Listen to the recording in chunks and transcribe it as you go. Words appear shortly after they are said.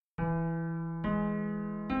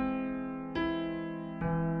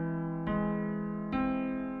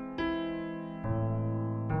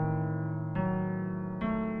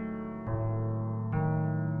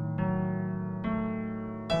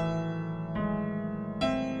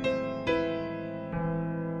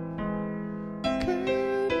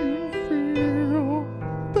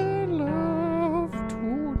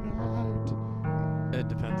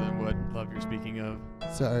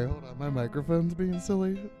Sorry, hold on. My microphone's being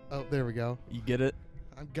silly. Oh, there we go. You get it?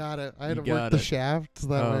 I got it. I had You to work got the it. shaft so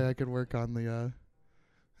that Oh. way I could work on the,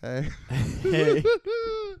 hey. Hey.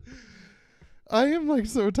 I am like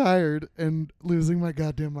so tired and losing my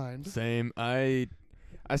goddamn mind. Same. I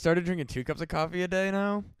started drinking 2 cups of coffee a day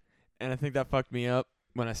now, and I think that fucked me up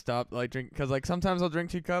when I stopped like drinking. Cause like sometimes I'll drink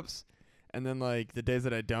 2 cups, and then like the days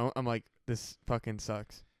that I don't, I'm like, this fucking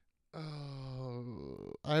sucks.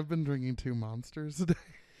 Oh, I've been drinking 2 Monsters a day.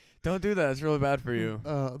 Don't do that. It's really bad for you.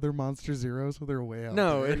 They're Monster Zeros, so they're way out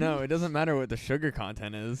No, there. it doesn't matter what the sugar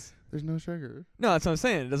content is. There's no sugar. No, that's what I'm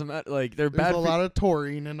saying. It doesn't matter. Like they're There's bad. a lot of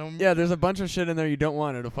taurine in them. Yeah, there's a bunch of shit in there you don't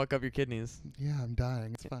want. It'll fuck up your kidneys. Yeah, I'm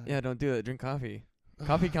dying. It's fine. Yeah, don't do it. Drink coffee.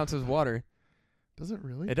 Coffee counts as water. Does it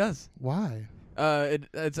really? It does. Why?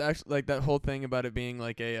 It's actually like that whole thing about it being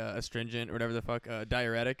like a astringent or whatever the fuck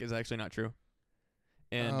diuretic is actually not true.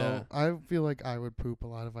 And I feel like I would poop a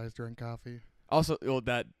lot if I drank coffee. also, well,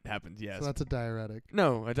 that happens. Yes. So that's a diuretic.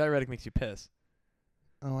 No, a diuretic makes you piss.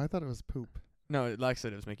 Oh, I thought it was poop. No,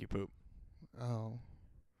 laxatives make you poop. Oh.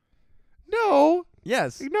 No.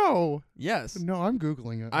 Yes. No. Yes. No, I'm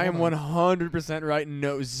Googling it. I am Hold on. 100% right.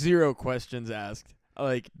 No, 0 questions asked.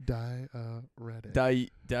 Like Diuretic.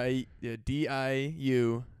 diuretic.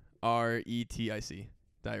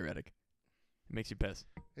 Diuretic. It makes you piss.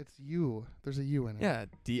 It's U. There's a U in it. Yeah,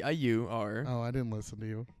 diur. Oh, I didn't listen to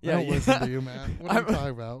you. Yeah, I don't yeah. listen to you, Matt. What are you I'm- talking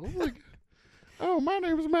about? I'm like, oh, my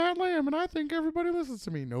name's Matt Lamb, and I think everybody listens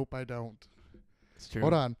to me. Nope, I don't. It's true.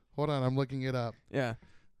 Hold on. I'm looking it up. Yeah.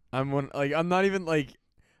 I'm not even like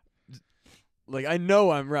I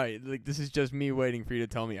know I'm right. Like this is just me waiting for you to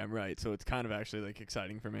tell me I'm right. So it's kind of actually like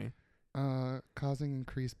exciting for me. Causing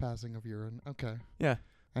increased passing of urine. Okay. Yeah.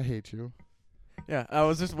 I hate you. Yeah, I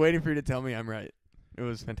was just waiting for you to tell me I'm right. It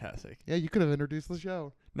was fantastic. Yeah, you could have introduced the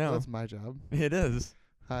show. No, That's my job. it is.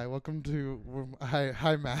 Hi, welcome to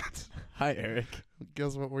hi Matt. Hi, Eric.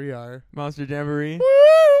 Guess what we are? Monster Jamboree.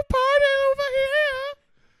 Woo! Party over here!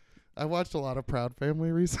 I watched a lot of Proud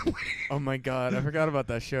Family recently. Oh my god, I forgot about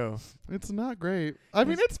that show. It's not great. I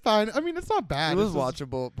mean, it's fine. I mean, it's not bad. It was It's just-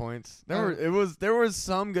 watchable at points. There was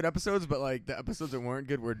some good episodes, but like the episodes that weren't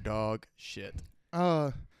good were dog shit.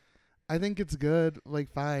 I think it's good.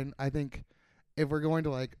 Like, fine. I think if we're going to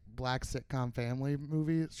like black sitcom family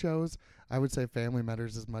movie shows, I would say Family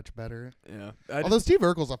Matters is much better. Yeah. Although Steve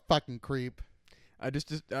Urkel's a fucking creep.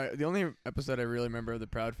 The only episode I really remember of the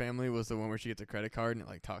Proud Family was the one where she gets a credit card and it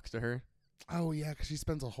like talks to her. Oh yeah, 'cause she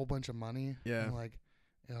spends a whole bunch of money. Yeah. And, like,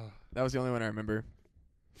 oh, That was the only one I remember.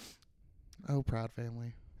 Proud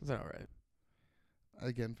Family. Was that alright?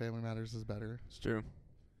 Again, Family Matters is better. It's true.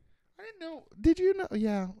 I didn't know. Did you know?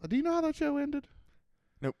 Yeah. Do you know how that show ended?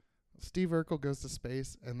 Nope. Steve Urkel goes to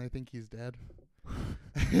space and they think he's dead,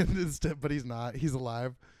 and but he's not. He's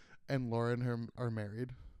alive, and Laura and him are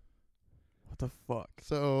married. What the fuck?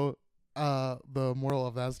 So, the moral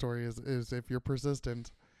of that story is if you're persistent,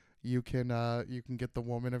 you can get the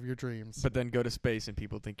woman of your dreams. But then go to space and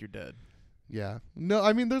people think you're dead. Yeah. No,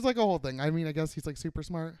 I mean there's like a whole thing. I mean, I guess he's like super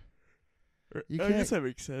smart. You I can't- guess that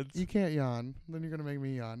makes sense. You can't yawn. Then you're gonna make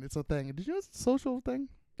me yawn. It's a thing. Did you know it's a social thing?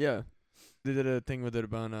 Yeah. They did a thing with it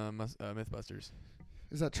about Mythbusters.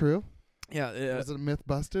 Is that true? Yeah. Is it myth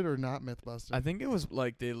busted or not myth busted? I think it was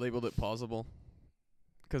like they labeled it plausible.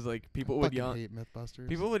 Because like people I would fucking yawn. hate Mythbusters.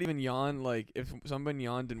 People would even yawn like if someone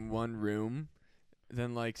yawned in one room,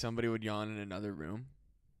 then like somebody would yawn in another room.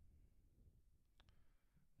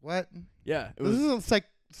 What? Yeah, it This was.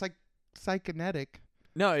 isn't psychonetic.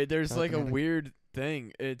 No, there's like a Psychonetic. weird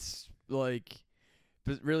thing. It's like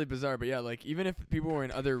really bizarre, but yeah, like even if people were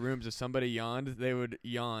in other rooms, if somebody yawned, they would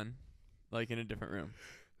yawn like in a different room.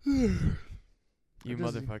 You It is-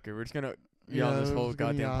 motherfucker. We're just gonna yawn this we're whole just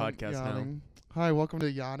gonna goddamn yawn- podcast yawning. Hi, welcome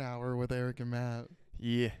to Yawn Hour with Eric and Matt. now.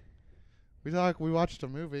 Yeah, We watched a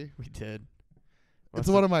movie. we did. It's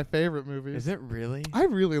one of my favorite movies. Is it really? I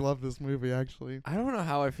really love this movie actually. I don't know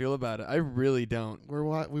how I feel about it. I really don't.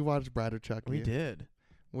 We watched Bride of Chucky. We did.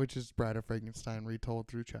 Which is Bride of Frankenstein retold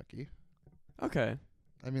through Chucky. Okay.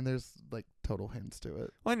 I mean, there's like total hints to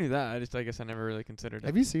it. Well, I knew that. I guess I never really considered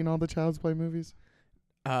Have it. you seen all the Child's Play movies?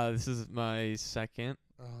 This is my second.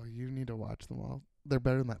 Oh, you need to watch them all. They're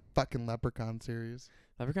better than that fucking Leprechaun series.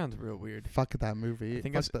 Leprechaun's real weird. Fuck that movie. I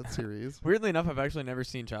think Fuck that series. Weirdly enough, I've actually never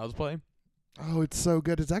seen Child's Play. Oh, it's so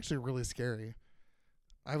good. It's actually really scary.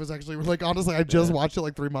 I was actually like, honestly, I just Yeah. watched it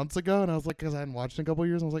like 3 months ago, and I was like, because I hadn't watched it in a couple of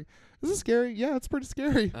years, and I was like, is this scary? Yeah, it's pretty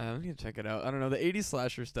scary. I'm gonna check it out. I don't know. The 80s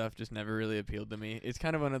slasher stuff just never really appealed to me. It's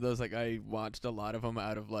kind of one of those like I watched a lot of them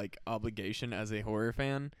out of like obligation as a horror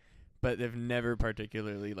fan, but they've never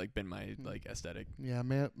particularly like been my like aesthetic. Yeah,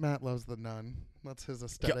 Matt loves The Nun. That's his Yeah,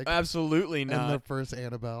 aesthetic. absolutely And the not. first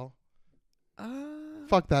Annabelle. Uh,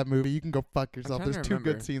 Fuck that movie. You can go fuck yourself. trying There's to 2 good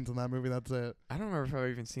remember. scenes in that movie. That's it. I don't remember if I've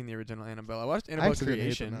even seen the original Annabelle. I watched I Annabelle actually didn't hate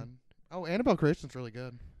The Creation. Nun. Oh, Annabelle Creation's really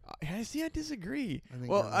good. I disagree. I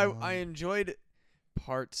think Well, you're I wrong. enjoyed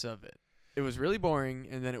parts of it. It was really boring,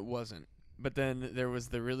 and then it wasn't. But then there was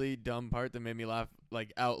the really dumb part that made me laugh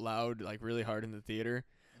like out loud, like really hard in the theater.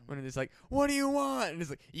 When it's like, "What do you want?" and it's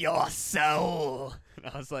like, "Your soul." And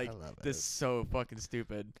I was like, I love "This is so fucking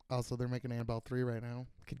stupid." Also, they're making Annabelle 3 right now.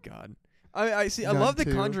 Good God. I see. I Nun love the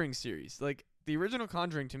 2. Conjuring series. Like the original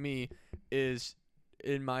Conjuring to me is,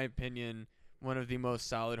 in my opinion, one of the most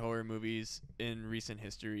solid horror movies in recent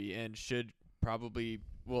history, and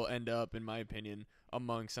will end up, in my opinion,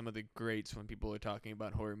 among some of the greats when people are talking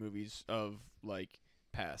about horror movies of like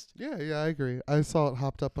past. Yeah, I agree. I saw it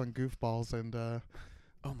hopped up on Goofballs,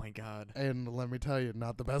 Oh my God, and let me tell you,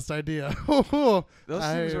 not the best idea. those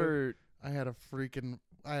things I- were I had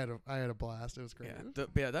a blast. It was great.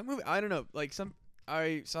 yeah. That movie. I don't know. Like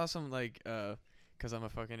I saw some like 'cause I'm a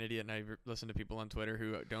fucking idiot and I listen to people on Twitter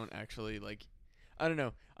who don't actually like. I don't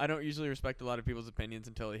know. I don't usually respect a lot of people's opinions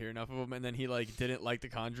until I hear enough of them. And then he like didn't like The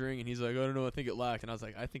Conjuring, and he's like, I don't know, I think it lacked. And I was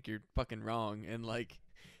like, I think you're fucking wrong. And like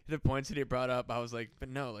the points that he brought up, I was like, but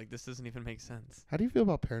no, like this doesn't even make sense. How do you feel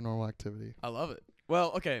about Paranormal Activity? I love it.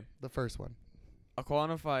 Well, okay, The first one. I'll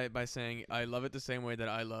quantify it by saying I love it the same way that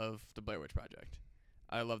I love the Blair Witch Project.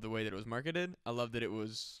 I love the way that it was marketed. I love that it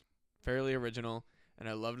was fairly original, and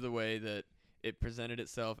I loved the way that it presented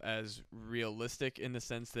itself as realistic in the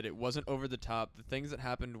sense that it wasn't over the top. The things that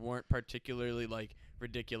happened weren't particularly like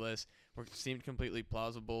ridiculous or seemed completely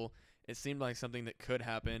plausible. It seemed like something that could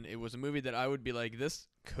happen. It was a movie that I would be like, this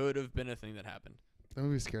could have been a thing that happened. That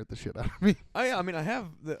movie scared the shit out of me. I mean, I have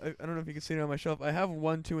I don't know if you can see it on my shelf. I have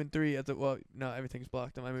 1, 2, and 3 as well. No, everything's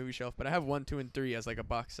blocked on my movie shelf, but I have 1, 2, and 3 as like a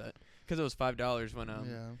box set because it was $5 when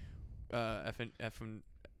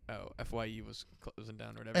FYE was closing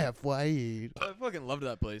down or whatever. Yeah. FYE. I fucking loved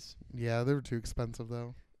that place. Yeah, they were too expensive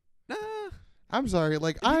though. Nah, I'm sorry.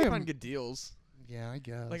 Like you I can find am. good deals. Yeah, I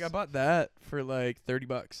guess. Like I bought that for like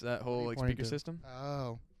 $30. That whole like Pointed speaker to- system.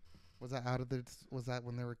 Oh. Was that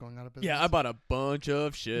when they were going out of business? Yeah, I bought a bunch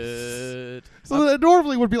of shit. So it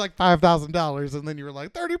normally would be like $5,000, and then you were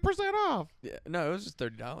like 30% off. Yeah, no, it was just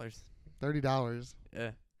 $30. $30.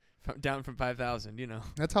 Yeah, down from 5,000. You know.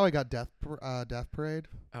 That's how I got Death Parade.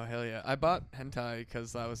 Oh hell yeah! I bought hentai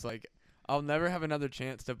because I was like, I'll never have another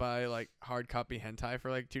chance to buy like hard copy hentai for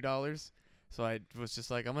like $2. So I was just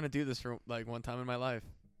like, I'm gonna do this for like one time in my life.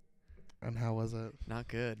 And how was it? Not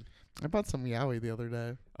good. I bought some yaoi the other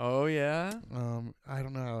day. Oh yeah, I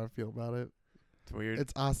don't know how I feel about it. it's weird.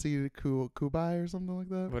 It's Asi Kubai or something like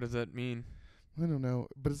that. What does that mean? I don't know,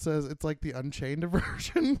 but it says it's like the Unchained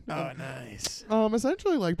version. Oh nice.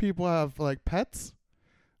 Essentially, like people have like pets,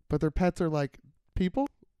 but their pets are like people.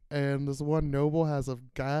 And this one noble has a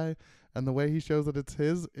guy, and the way he shows that it's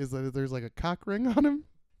his is that there's like a cock ring on him,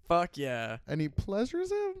 Fuck yeah. and he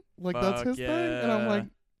pleasures him. Like that's Fuck his thing. And I'm yeah. like,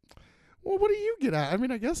 well, what do you get out? I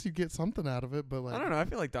mean, I guess you get something out of it, but like, I don't know. I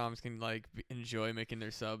feel like doms can like enjoy making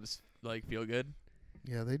their subs like feel good.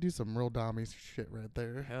 yeah, they do some real dommy shit right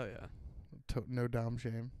there. Hell yeah, No dom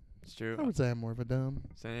shame. it's true. I would say I'm more of a dom.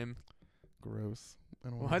 Same. Gross.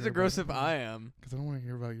 Why is it gross if I am? Because I don't want to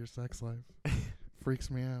hear about your sex life.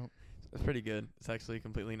 Freaks me out. It's pretty good. It's actually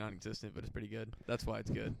completely non-existent, but it's pretty good. That's why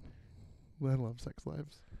it's good. Well, I love sex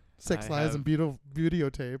lives. Sex I lives have- and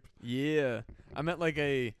videotape. Yeah, I meant like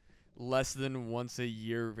a less than once a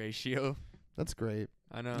year ratio. That's great.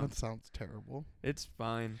 I know. That sounds terrible. It's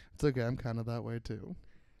fine. It's okay. I'm kind of that way too.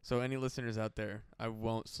 So any listeners out there, I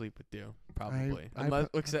won't sleep with you. Probably. I Unless,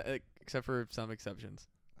 pro- except for some exceptions.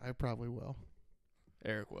 I probably will.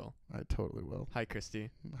 Eric will. I totally will. Hi, Christy.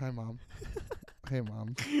 Hi, Mom. Hey,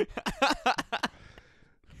 Mom.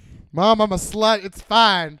 Mom, I'm a slut. It's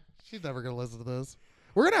fine. She's never going to listen to this.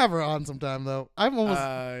 We're going to have her on sometime, though. I'm almost...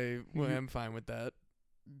 I am fine with that.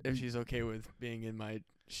 If she's okay with being in my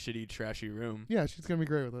shitty, trashy room. Yeah, she's going to be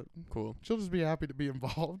great with it. Cool. She'll just be happy to be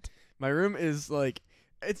involved. My room is like,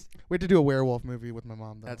 We had to do a werewolf movie with my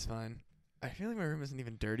mom, though. that's fine. I feel like my room isn't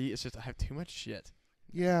even dirty. It's just I have too much shit.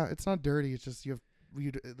 Yeah, it's not dirty. It's just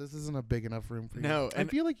this isn't a big enough room for you. No, I and-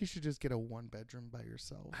 feel like you should just get a 1-bedroom by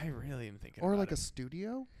yourself. I really am thinking Or about like it. a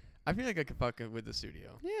studio. I feel like I could fuck it with the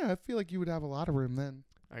studio. Yeah, I feel like you would have a lot of room then.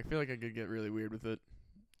 I feel like I could get really weird with it.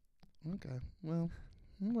 Okay, well,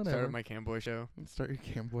 Start whatever. my camboy show. Let's start your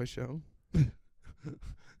Camboy show.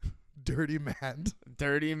 Dirty Matt.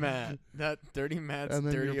 Dirty Matt. That Dirty Matt's And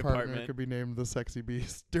then dirty your partner apartment. could be named the Sexy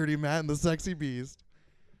Beast. Dirty Matt and the Sexy Beast.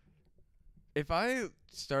 if I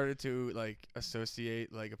started to like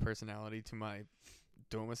associate like a personality to my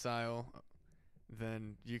domicile,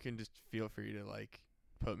 then you can just feel free to like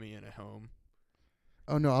put me in a home.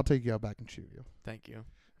 Oh no, I'll take you out back and shoot you. Thank you.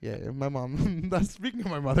 Yeah, my mom. That's speaking of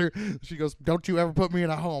my mother. She goes, "Don't you ever put me in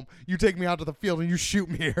a home. You take me out to the field and you shoot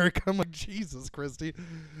me, Eric." I'm like, Jesus, Christy,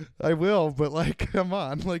 I will, but like, come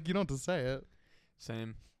on, like you don't have to say it.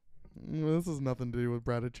 Same. This has nothing to do with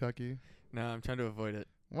Brad and Chucky. No, I'm trying to avoid it.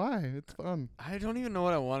 Why? It's fun. I don't even know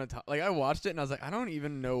what I want to talk. Like I watched it and I was like, I don't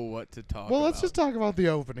even know what to talk. Well, about. let's just talk about the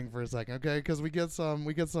opening for a second, okay? Because we get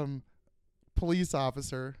some police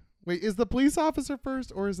officer. Wait, is the police officer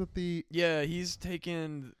first, or is it the? Yeah, he's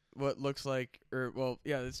taken what looks like,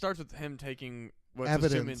 it starts with him taking what's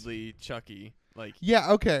Evidence. assumedly Chucky. Like,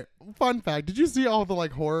 Yeah. Okay. Fun fact: did you see all the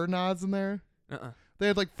like horror nods in there? They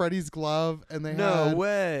had like Freddy's glove, and they no had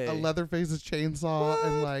way. a Leatherface's chainsaw,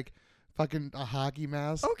 and What? like fucking a hockey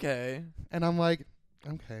mask. Okay, And I'm like,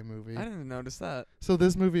 okay, movie. I didn't notice that. So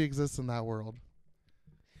this movie exists in that world.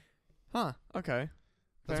 Huh? Okay,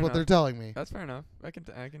 That's Fair what they're enough. telling me. That's fair enough. I can.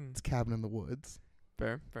 It's Cabin in the Woods.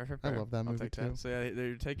 Fair. I love that I'll movie take too. that. So yeah,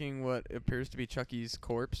 they're taking what appears to be Chucky's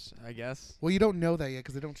corpse, I guess. Well, you don't know that yet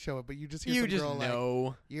because they don't show it, but you just hear You some just girl like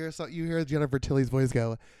know. you hear Jennifer Tilly's voice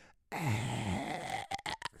go,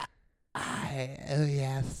 oh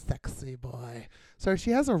yeah, sexy boy. So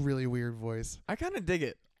she has a really weird voice. I kind of dig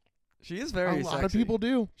it. She is very a lot sexy. of people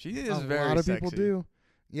do. She is A very lot of sexy. people do.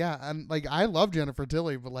 Yeah, and like I love Jennifer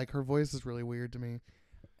Tilly, but like her voice is really weird to me.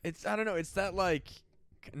 I don't know. It's that like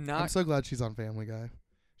not. I'm so glad she's on Family Guy.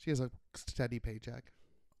 She has a steady paycheck.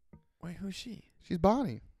 Wait, who's she? She's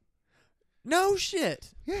Bonnie. No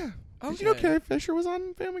shit. Yeah. Okay. Did you know Carrie Fisher was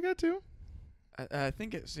on Family Guy too? I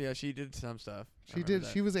think it's she did some stuff. I She remember did.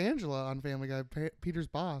 that. She was Angela on Family Guy, Peter's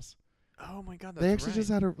boss. Oh my god, that's They actually right. just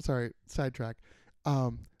had a sorry sidetrack.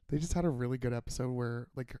 They just had a really good episode where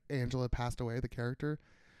like Angela passed away, the character,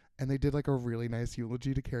 and they did like a really nice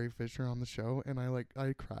eulogy to Carrie Fisher on the show, and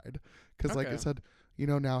I cried because like Okay. it said,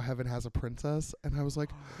 now heaven has a princess, and I was like,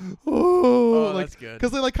 Oh, like that's good.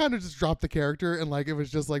 because they like kind of just dropped the character, and like it was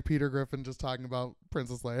just like Peter Griffin just talking about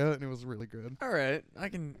Princess Leia, and it was really good. All right, I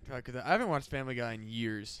can talk with that. I haven't watched Family Guy in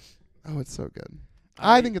years. Oh, it's so good.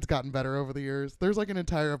 I think it's gotten better over the years. There's like an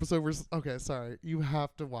entire episode where okay, sorry, you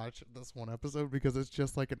have to watch this one episode because it's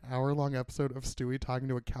just like an hour-long episode of Stewie talking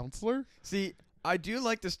to a counselor. See, I do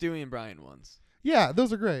like the Stewie and Brian ones. Yeah,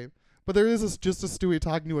 those are great. But there is just a Stewie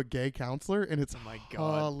talking to a gay counselor, and it's Oh my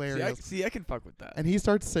god, hilarious. See, I can fuck with that. And he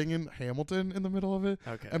starts singing Hamilton in the middle of it,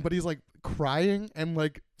 Okay. but he's like crying and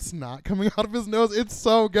like snot coming out of his nose. It's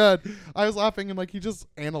so good. I was laughing and like he's just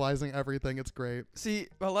analyzing everything. It's great. See,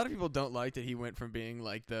 a lot of people don't like that he went from being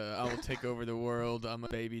like the I will take over the world, I'm a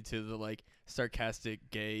baby, to the like sarcastic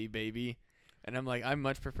gay baby. And I'm like, I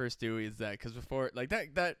much prefer Stewie as that, because before like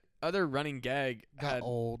that other running gag Got had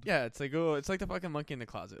old. yeah, it's like it's like the fucking monkey in the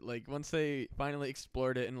closet. Like once they finally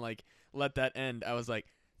explored it and like let that end, I was like,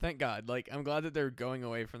 thank God. Like I'm glad that they're going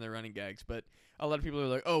away from their running gags. But a lot of people are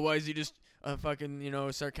like, oh, why is he just a fucking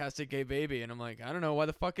sarcastic gay baby? And I'm like, I don't know, why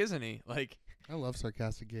the fuck isn't he? Like I love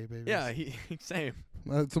sarcastic gay babies. yeah, he same.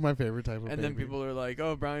 That's my favorite type of And baby. then people are like,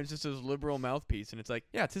 oh, Brian's just his liberal mouthpiece, and it's like,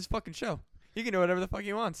 yeah, it's his fucking show. He can do whatever the fuck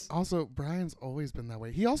he wants. Also, Brian's always been that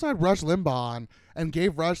way. He also had Rush Limbaugh on and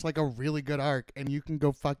gave Rush like a really good arc, and you can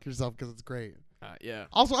go fuck yourself because it's great. Yeah.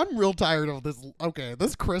 Also, I'm real tired of this. Okay,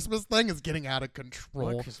 this Christmas thing is getting out of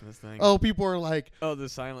control. What Christmas thing? Oh, people are like, Oh, the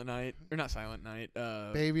Silent Night, or not Silent Night.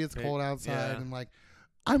 baby, it's ba- cold outside, yeah. and like,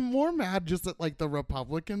 I'm more mad just at like the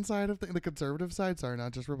Republican side of the conservative side. Sorry,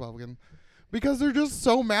 not just Republican, because they're just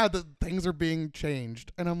so mad that things are being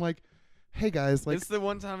changed, and I'm like, hey guys, like, it's the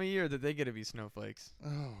one time a year that they get to be snowflakes.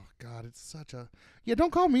 oh god, it's such a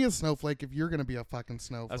don't call me a snowflake if you're gonna be a fucking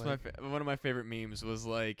snowflake. That's one of my favorite memes was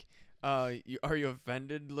like, are you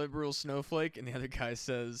offended, liberal snowflake? And the other guy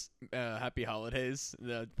says, happy holidays.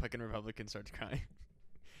 The fucking Republican starts crying.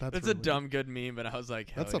 That's a really- dumb good meme, but I was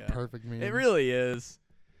like, hell That's a yeah. perfect meme. It really is.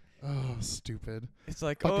 Oh, stupid. It's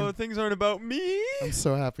like, Fucking- oh, things aren't about me. I'm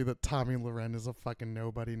so happy that Tommy Loren is a fucking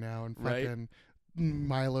nobody now, and Right. fucking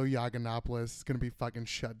Milo Yiannopoulos is gonna be fucking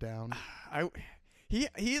shut down.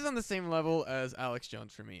 He's on the same level as Alex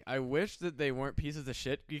Jones for me. I wish that they weren't pieces of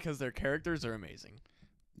shit because their characters are amazing.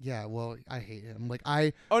 Yeah, well, I hate him. Like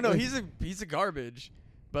Oh no, like- he's a garbage,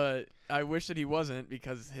 but I wish that he wasn't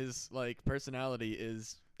because his like personality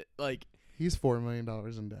is like he's $4 million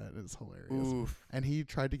in debt. It's hilarious. oof. And he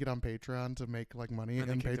tried to get on Patreon to make like money, And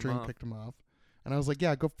they and kicked him Patreon off. kicked him off. And I was like,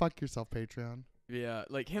 yeah, go fuck yourself, Patreon. Yeah,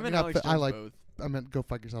 like him I and mean, Alex I Jones like- both. I meant go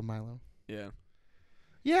fuck yourself, Milo. Yeah.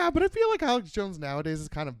 Yeah, but I feel like Alex Jones nowadays is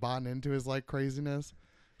kind of bought into his like craziness.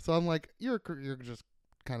 So I'm like, you're just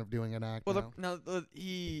kind of doing an act Well, now.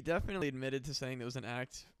 he definitely admitted to saying it was an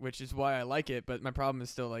act, which is why I like it. But my problem is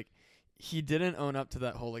still like he didn't own up to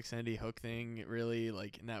that whole like Sandy Hook thing, really,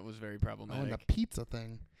 like, and that was very Oh, and the problematic. pizza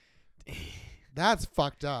thing. That's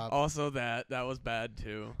fucked up. Also, that was bad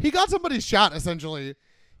too. He got somebody shot, essentially.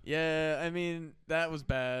 Yeah, I mean that was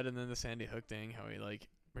bad, and then the Sandy Hook thing, how he like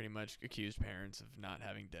pretty much accused parents of not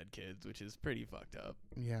having dead kids, which is pretty fucked up.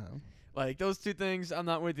 Yeah. Like those two things, I'm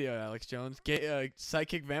not with you, Alex Jones. Gay,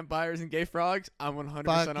 psychic vampires and gay frogs, I'm 100%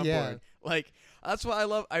 Fuck on yeah. board. Like that's what I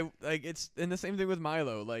love. I like it's and the same thing with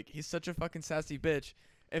Milo. Like he's such a fucking sassy bitch.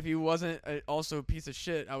 If he wasn't also a piece of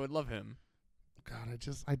shit, I would love him. God,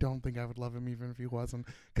 I don't think I would love him even if he wasn't,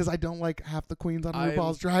 because I don't like half the queens on I-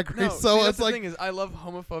 RuPaul's Drag Race. No, so see, that's it's the like, thing is, I love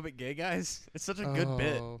homophobic gay guys. It's such a good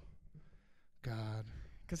bit. oh, God.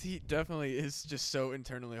 Because he definitely is just so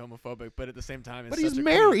internally homophobic, but at the same time, But is he's such a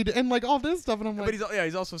married and like all this stuff, and I'm Queen. like, But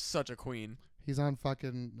he's also such a queen. he's on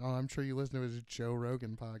fucking. Oh, I'm sure you listen to his Joe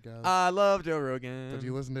Rogan podcast. I love Joe Rogan. Did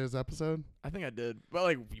you listen to his episode? I think I did, but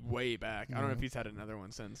like way back. I don't know Yeah. if he's had another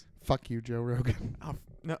one since. Fuck you, Joe Rogan.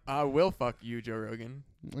 No, I will fuck you, Joe Rogan.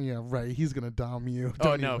 Yeah, right. He's gonna dom you. Oh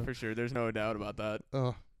Don't no, even- for sure. There's no doubt about that.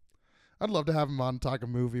 Oh, I'd love to have him on and talk a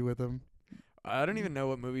movie with him. I don't even know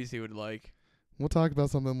what movies he would like. We'll talk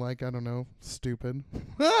about something like, I don't know, stupid.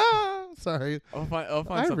 Sorry. I'll find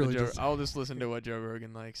I something. really just- I'll just listen to what Joe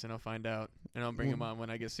Rogan likes, and I'll find out, and I'll bring him on when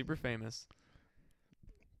I get super famous.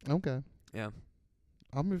 Okay. Yeah.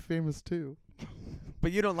 I'll be famous too.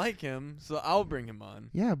 But you don't like him, so I'll bring him on.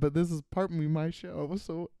 Yeah, but this is partly my show,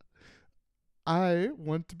 so I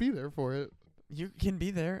want to be there for it. You can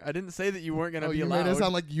be there. I didn't say that you weren't gonna be you allowed. made it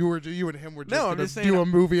sound like you and him were just No, I'm gonna just saying do a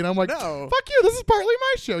movie, and I'm like, no. fuck you. This is partly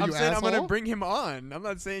my show. I'm you saying asshole. I'm gonna bring him on. I'm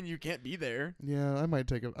not saying you can't be there. Yeah, I might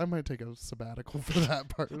take a sabbatical for that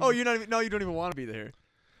part. Oh, you're not even. No, you don't even want to be there.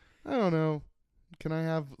 I don't know. Can I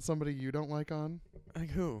have somebody you don't like on?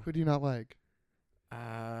 Like who? Who do you not like?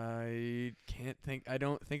 I can't think. I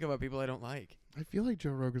don't think about people I don't like. I feel like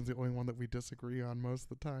Joe Rogan's the only one that we disagree on most of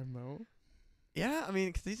the time, though. Yeah, I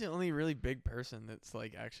mean, 'cause he's the only really big person that's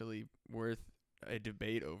like actually worth a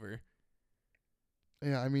debate over.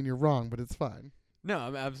 Yeah, I mean, you're wrong, but it's fine. No,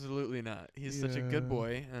 I'm absolutely not. He's such a Yeah. good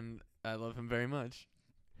boy, and I love him very much.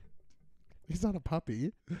 He's not a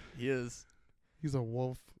puppy. He is. He's a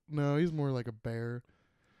wolf. No, he's more like a bear.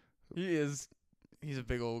 He is. He's a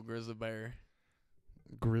big old grizzly bear.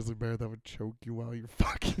 Grizzly bear that would choke you while you're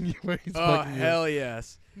fucking you. When he's Oh fucking hell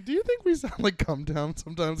yes! you. Do you think we sound like Come Down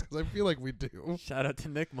sometimes? Because I feel like we do. Shout out to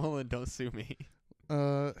Nick Mullen. Don't sue me.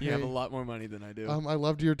 You You have a lot more money than I do. I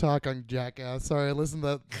loved your talk on Jackass. Sorry, I listened to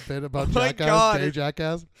that bit about Oh my Jackass. God, Gay it-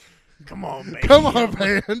 Jackass. Come on, man. Come on,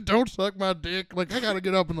 man. Don't suck my dick. Like, I gotta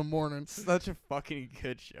get up in the morning. Such a fucking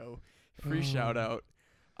good show. Free Oh. shout out.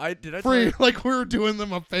 Did I tell Free, you, like we're doing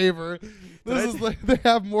them a favor. I This is t- like they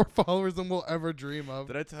have more followers than we'll ever dream of.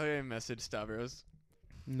 Did I tell you I messaged Stavros?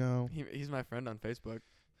 No. He's my friend on Facebook.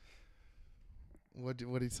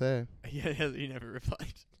 What'd he say? Yeah, he never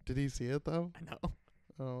replied. Did he see it though? I know.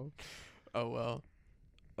 Oh, Oh well.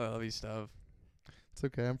 I love you, Stav. it's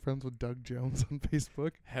okay. I'm friends with Doug Jones on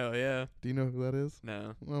Facebook. Hell yeah. Do you know who that is?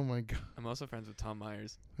 No. Oh my god. I'm also friends with Tom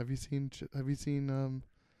Myers. Have you seen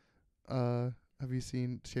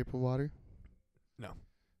Shape of Water? No.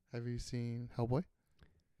 Have you seen Hellboy?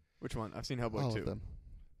 Which one? I've seen Hellboy All too. of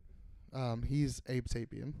them. He's Abe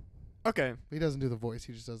Sapien. Okay. He doesn't do the voice.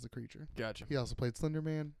 He just does the creature. Gotcha. He also played Slender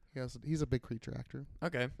Man. He's a big creature actor.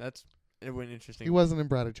 Okay. That's it went interesting. He wasn't in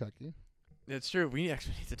Bride of Chucky. It's true. We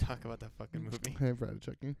actually need to talk about that fucking movie. Hey, Bride of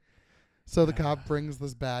Chucky. So the cop brings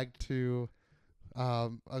this bag to,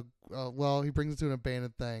 he brings it to an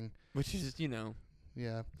abandoned thing. Which is,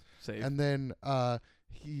 Yeah. safe. And then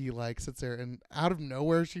he like sits there, and out of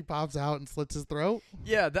nowhere she pops out and slits his throat.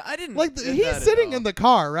 Yeah, I didn't Like get that he's at sitting all. in the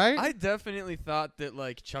car, right? I definitely thought that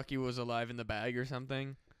like Chucky was alive in the bag or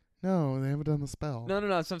something. No, they haven't done the spell.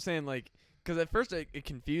 No. So I'm saying like, because at first it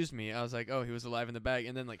confused me. I was like, oh, he was alive in the bag,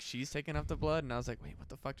 and then like she's taking off the blood, and I was like, wait, what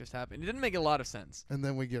the fuck just happened? It didn't make a lot of sense. And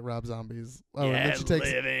then we get Rob Zombies. Oh, yeah, and then she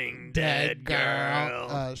takes living dead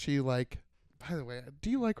girl. She like. By the way,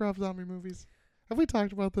 do you like Rob Zombie movies? Have we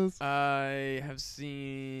talked about this? I have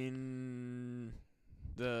seen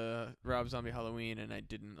the Rob Zombie Halloween, and I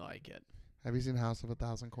didn't like it. Have you seen House of a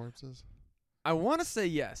Thousand Corpses? I want to say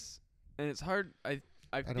yes, and it's hard. I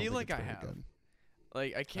don't feel think like it's I very have. good.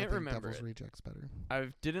 Like I I can't think remember Devil's it. Reject's better. I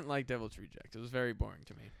didn't like Devil's Reject. It was very boring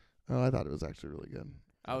to me. Oh, I thought it was actually really good.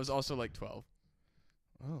 I was also like 12.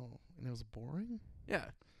 Oh, and it was boring? Yeah.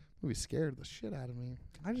 That movie scared the shit out of me.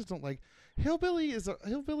 I just don't like Hillbilly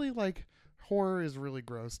like horror is really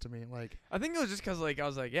gross to me. Like, I think it was just 'cause like I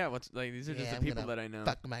was like, yeah, what's like these are just Yeah, the I'm people gonna that I know.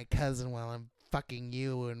 fuck my cousin while I'm fucking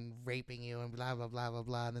you and raping you and blah blah blah blah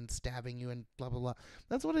blah, and then stabbing you and blah blah blah.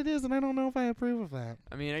 That's what it is, and I don't know if I approve of that.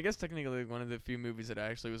 I mean, I guess technically one of the few movies that I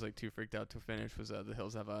actually was like too freaked out to finish was The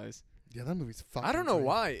Hills Have Eyes. Yeah, that movie's fucking. I don't know great.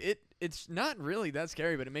 why. It's not really that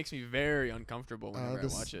scary, but it makes me very uncomfortable whenever I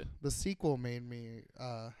this- watch it. The sequel made me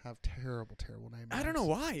have terrible nightmares. I don't know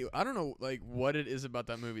why. I don't know like what it is about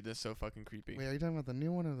that movie that's so fucking creepy. Wait, are you talking about the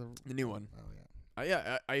new one or The new one. Oh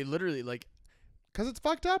yeah. I literally like. Because it's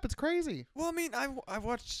fucked up. It's crazy. Well, I mean, I've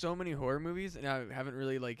watched so many horror movies and I haven't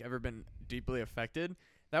really like ever been deeply affected.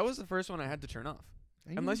 That was the first one I had to turn off.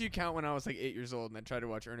 Unless you count when I was like 8 years old and I tried to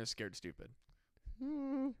watch Ernest Scared Stupid.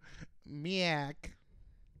 Miak.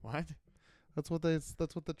 What? That's what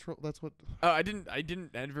that's what. Oh, I didn't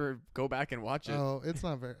ever go back and watch it. Oh, it's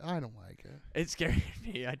not very. I don't like it. It scared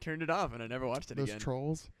me. I turned it off and I never watched it Those again.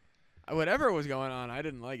 trolls. Whatever was going on, I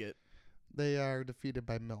didn't like it. They are defeated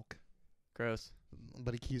by milk, Gross.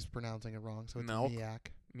 but he keeps pronouncing it wrong, so it's Milk? Miak.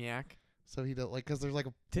 Miak. So he does like because there's like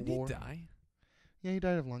a Didn't war. he die? Yeah, he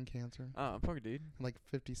died of lung cancer, Oh, poor dude. like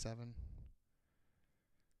 57.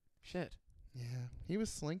 Shit. Yeah, he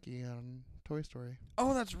was Slinky on Toy Story.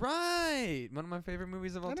 Oh, that's right. One of my favorite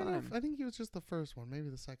movies of all I don't know. time. I think he was just the first one, maybe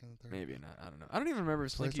the second and third. Maybe not. I don't know. I don't even remember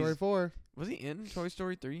if Toy Slinky's. Story 4. Was he in Toy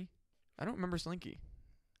Story 3? I don't remember Slinky.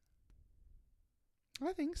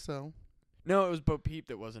 I think so. No, it was Bo Peep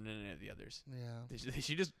that wasn't in any of the others. Yeah.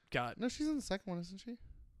 She just got No, she's in the second one, isn't she?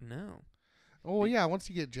 no. Oh yeah, once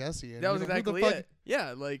you get Jesse in. That was you know, who the exactly fuck- it.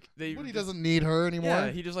 Yeah, like they. What, he just- doesn't need her anymore?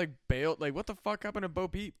 Yeah, he just like bailed. Like, what the fuck happened to Bo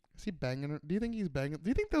Peep? Is he banging her? Do you think he's banging? Do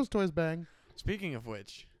you think those toys bang? Speaking of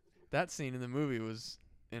which, that scene in the movie was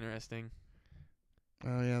interesting.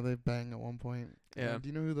 Oh yeah, they bang at one point. Yeah. Do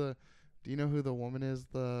you know who the woman is,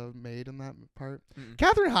 the maid in that part? Mm-mm.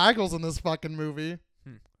 Katherine Heigl's in this fucking movie.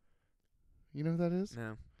 Hmm. You know who that is?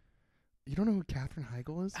 No. You don't know who Katherine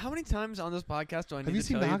Heigl is? How many times on this podcast do I need Have you to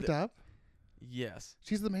seen tell Knocked you Up? Yes.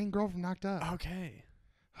 She's the main girl from Knocked Up. Okay.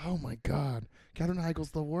 Oh my god, Katherine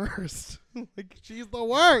Heigl's the worst. Like she's the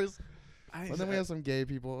worst. But then we have some gay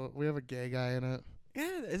people. We have a gay guy in it.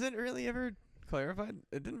 Yeah, is it really ever clarified?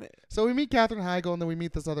 It didn't. So we meet Katherine Heigl, and then we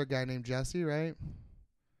meet this other guy named Jesse, right?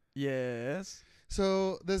 Yes.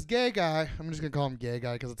 So this gay guy, I'm just gonna call him gay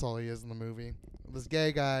guy because that's all he is in the movie. This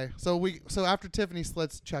gay guy. So after Tiffany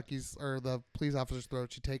slits Chucky's or the police officer's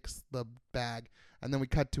throat, she takes the bag, and then we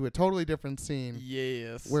cut to a totally different scene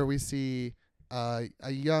Yes. where we see a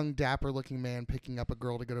young, dapper-looking man picking up a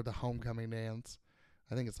girl to go to the homecoming dance.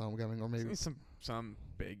 I think it's homecoming, or maybe some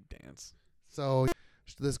big dance. so.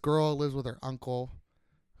 This girl lives with her uncle,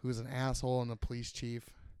 who's an asshole and a police chief,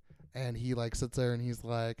 and he like sits there and he's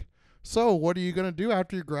like, "So what are you gonna do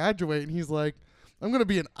after you graduate?" And he's like, "I'm gonna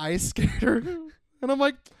be an ice skater." And I'm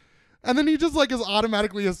like, and then he just like is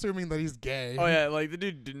automatically assuming that he's gay. Oh yeah, like the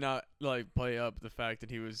dude did not like play up the fact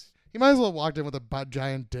that he was. He might as well have walked in with a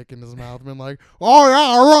giant dick in his mouth and been like, "Oh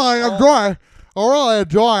yeah, I really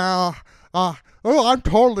enjoy. Oh, I'm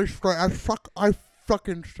totally straight. I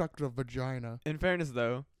fucking sucked the vagina." In fairness,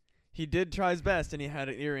 though, he did try his best, and he had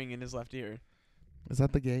an earring in his left ear. Is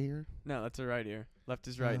that the gay ear? No, that's a right ear. Left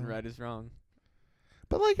is right, and Oh. right is wrong.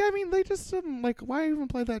 But like, I mean, they just didn't like. Why even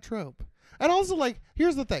play that trope? And also, like,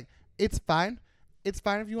 here's the thing: it's fine. It's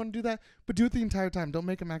fine if you want to do that, but do it the entire time. Don't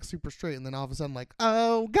make him act super straight, and then all of a sudden, like,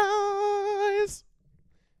 "Oh, guys."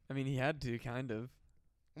 I mean, he had to kind of.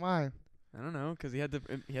 Why? I don't know, because he had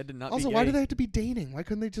to not. Also, be why gay. do they have to be dating? Why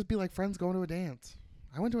couldn't they just be like friends going to a dance?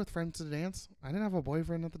 I went with friends to dance. I didn't have a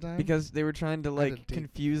boyfriend at the time. Because they were trying to I like had a date.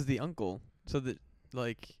 confuse the uncle, so that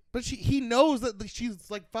like. But he knows that she's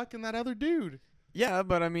like fucking that other dude. Yeah,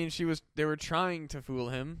 but I mean, they were trying to fool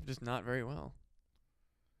him, just not very well.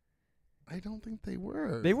 I don't think they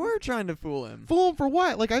were. They were trying to fool him. Fool him for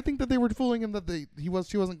what? Like, I think that they were fooling him that she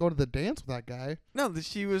wasn't going to the dance with that guy. No,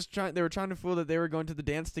 they were trying to fool that they were going to the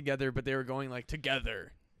dance together, but they were going like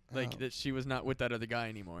together. Like Oh. that she was not with that other guy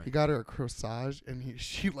anymore. He got her a corsage, and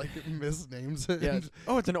she like misnames it. Yeah. And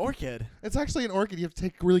Oh, it's an orchid. it's actually an orchid. You have to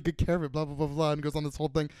take really good care of it. Blah blah blah blah. And goes on this whole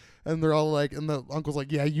thing, and they're all like, and the uncle's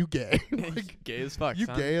like, "Yeah, you gay, like, Gay as fuck. you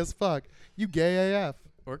son. gay as fuck, you gay AF."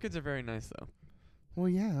 Orchids are very nice though. Well,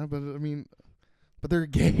 yeah, but I mean, but they're a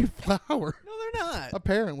gay flower. No, they're not.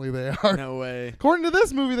 Apparently, they are. No way. According to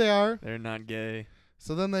this movie, they are. They're not gay.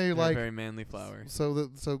 So then they They're like, a very manly flower. so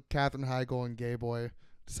Katherine Heigl and Gay Boy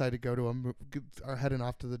decide to go to are heading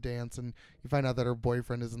off to the dance, and you find out that her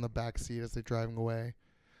boyfriend is in the back seat as they're driving away.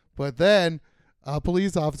 But then a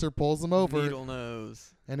police officer pulls them over, Needle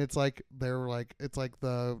nose. and it's like it's like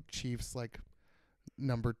the chief's like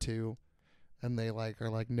number 2, and they like are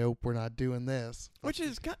like, nope, we're not doing this. Which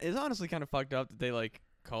is honestly kind of fucked up that they like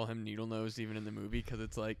call him Needle Nose even in the movie, because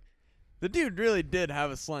it's like the dude really did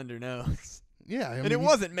have a slender nose. Yeah, I And mean, it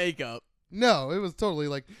wasn't makeup. No, it was totally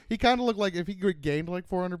like he kind of looked like if he gained like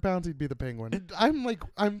 400 pounds, he'd be the Penguin.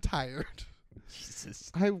 I'm tired.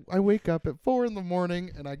 Jesus. I wake up at 4 in the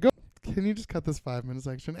morning and I go. Can you just cut this 5-minute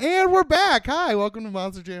section? And we're back. Hi, welcome to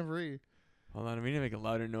Monster Jamboree. Hold on, I need to make a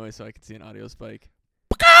louder noise so I can see an audio spike.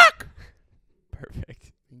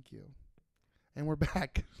 Perfect. Thank you. And we're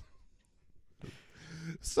back.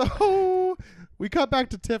 So we cut back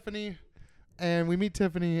to Tiffany, and we meet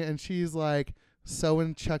Tiffany, and she's like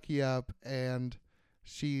sewing Chucky up, and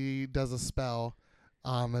she does a spell.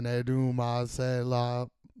 Do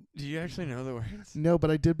you actually know the words? No, but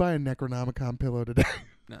I did buy a Necronomicon pillow today.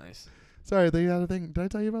 Nice. Sorry, they had a thing. Did I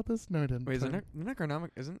tell you about this? No, I didn't. Wait, is Sorry. the Necronomic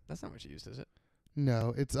that's not what you used, is it?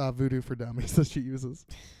 No, it's Voodoo for Dummies that she uses.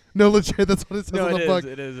 No, legit, that's what it says No, in it the is. book.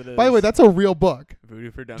 It is. By the way, that's a real book.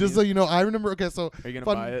 Voodoo for Dummies. Just so you know, I remember. Okay, so Are you gonna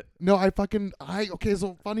fun- buy it? no, okay.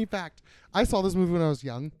 So funny fact, I saw this movie when I was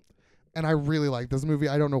young, and I really like this movie.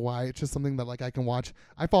 I don't know why. It's just something that like I can watch.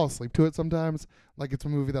 I fall asleep to it sometimes. Like it's a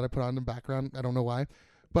movie that I put on in the background. I don't know why,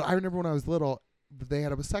 but I remember when I was little, they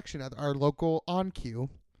had a section at our local On Q.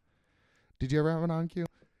 Did you ever have an On Q?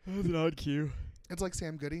 That's an odd cue. It's like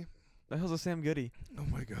Sam Goody. The hell's a Sam Goody? Oh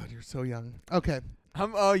my God, you're so young. Okay,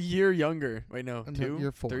 I'm a year younger. Wait, no, No, 2,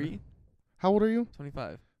 you're 4. 3, how old are you?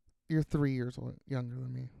 25. You're 3 years younger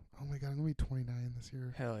than me. Oh my God, I'm gonna be 29 this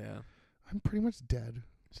year. Hell yeah. I'm pretty much dead.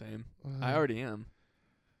 Same. I already am.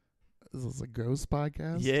 Is this a ghost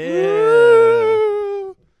podcast? Yeah.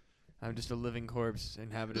 Woo! I'm just a living corpse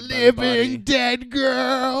inhabited by a body. Living dead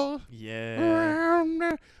girl.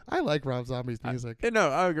 Yeah. I like Rob Zombie's music. No,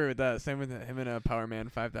 I agree with that. Same with him and Power Man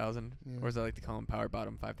 5000. Yeah. Or as I like to call him, Power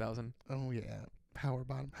Bottom 5000. Oh yeah, Power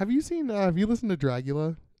Bottom. Have you seen? Have you listened to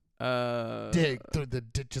Dragula? Dig through the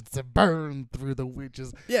ditches and burn through the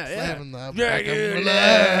witches. Yeah, slamming the Dragula.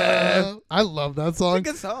 back of I love that It's a song.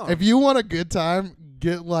 good song. If you want a good time,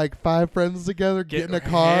 get like 5 friends together, get in a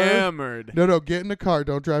car. hammered. No, get in a car.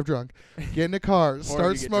 Don't drive drunk. Get in a car.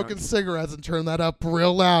 Start you get smoking drunk. cigarettes and turn that up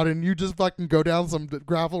real loud, and you just fucking go down some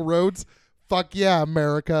gravel roads. Fuck yeah,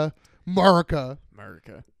 America. America.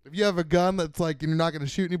 If you have a gun that's like you're not going to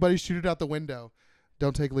shoot anybody, shoot it out the window.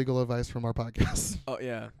 Don't take legal advice from our podcast. Oh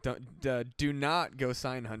yeah. Do not go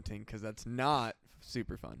sign hunting, because that's not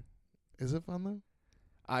super fun. Is it fun though?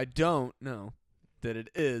 I don't know that it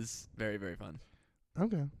is very, very fun.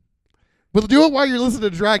 Okay. But do it while you're listening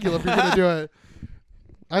to Dracula if you're going to do it.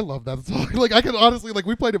 I love that song. Like I could honestly, like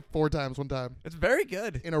we played it 4 times one time It's very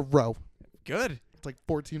good. in a row. Good. It's like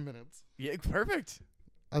 14 minutes. Yeah, perfect.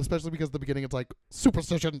 Especially because at the beginning it's like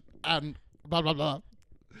superstition and blah blah blah.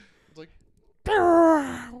 It's like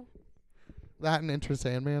that and Enter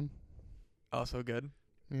Sandman. Also good.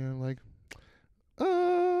 Yeah, like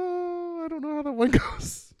I don't know how that one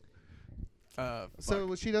goes.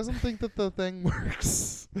 So she doesn't think that the thing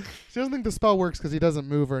works. She doesn't think the spell works because he doesn't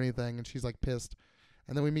move or anything, and she's like pissed.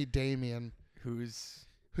 And then we meet Damien, who's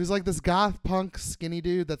like this goth punk skinny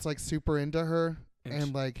dude that's like super into her,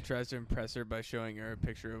 and like tries to impress her by showing her a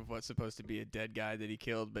picture of what's supposed to be a dead guy that he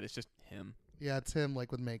killed, but it's just him. yeah, it's him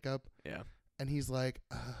like with makeup. Yeah. And he's like,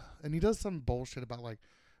 and he does some bullshit about like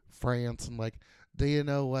France and like, do you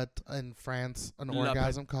know what in France an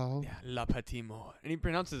orgasm called? Yeah, la petite mort. And he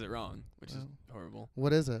pronounces it wrong, which is horrible.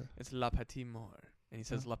 What is it? It's la petite mort. And he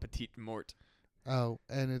says la petite mort. Oh,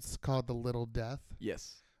 and it's called the Little Death.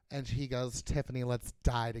 Yes. And he goes, Tiffany, let's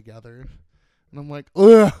die together. And I'm like,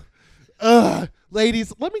 ugh.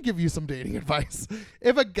 Ladies, let me give you some dating advice.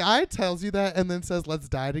 If a guy tells you that and then says, let's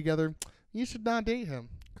die together, you should not date him.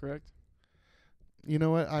 Correct. You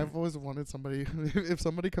know what? I've always wanted somebody, if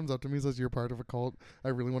somebody comes up to me and says, you're part of a cult, I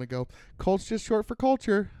really want to go, cult's just short for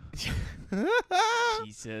culture.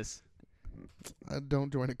 Jesus.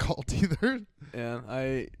 Don't join a cult either. Yeah,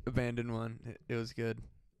 I abandoned one. It was good.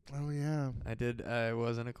 Oh, yeah. I did. I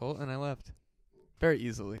was in a cult and I left. Very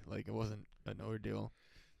easily. Like, it wasn't an ordeal.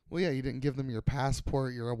 Well, yeah, you didn't give them your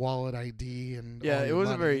passport, your wallet ID, and Yeah, all it your was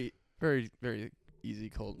a money. very, very, very easy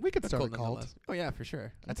cult. We could A start a cult. nonetheless. Oh, yeah, for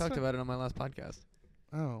sure. I Let's talked start- about it on my last podcast.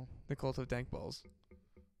 Oh, The Cult of Dank Balls.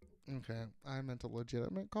 okay. I meant a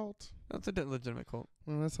legitimate cult. That's a legitimate cult.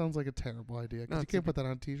 Well, that sounds like a terrible idea. 'Cause No, you it's can't put that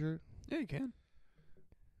on a T-shirt. Yeah, you can.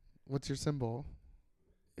 What's your symbol?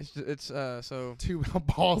 So 2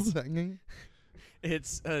 balls hanging.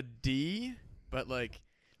 it's a D, but like,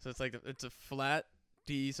 so it's like it's a flat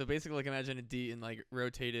D. So basically, like imagine a D and like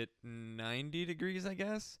rotate it 90 degrees, I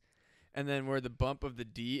guess. And then where the bump of the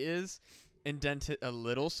D is, indent it a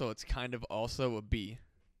little, so it's kind of also a B.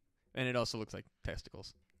 And it also looks like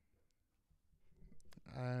testicles.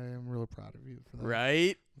 I am really proud of you for that.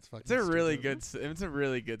 Right? It's fucking It's a really stupid. good. It's a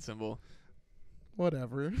really good symbol.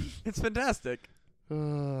 Whatever. It's fantastic. You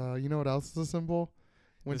know what else is a symbol?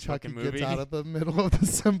 When This Chucky fucking gets movie. out of the middle of the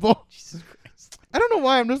symbol. Jesus Christ. I don't know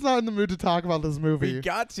why. I'm just not in the mood to talk about this movie. We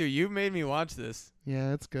got to. You made me watch this.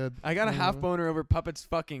 Yeah, it's good. I got a half boner over puppets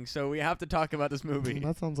fucking, so we have to talk about this movie.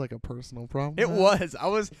 That sounds like a personal problem. It was. I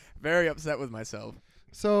was very upset with myself.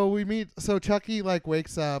 So we meet. So Chucky like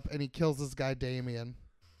wakes up and he kills this guy Damien,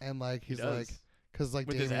 and like He he's does. like, cause like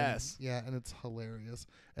With his Damien, ass. Yeah, and it's hilarious.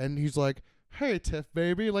 And he's like, "Hey Tiff,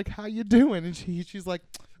 baby, like how you doing?" And she's like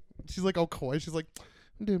all coy. She's like,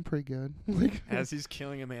 "I'm doing pretty good." Like As he's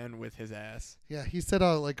killing a man with his ass. yeah, he said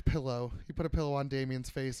like pillow. He put a pillow on Damien's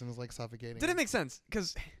face and was like suffocating. Did it him. make sense?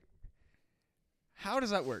 Because how does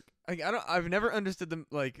that work? Like I've never understood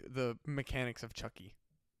the mechanics of Chucky.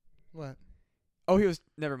 What? Oh, he was.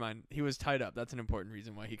 Never mind. He was tied up. That's an important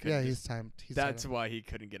reason why he couldn't. Yeah, just- he's timed. That's why he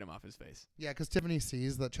couldn't get him off his face. Yeah, because Tiffany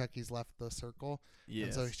sees that Chucky's left the circle, Yes.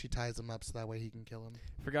 and so she ties him up so that way he can kill him.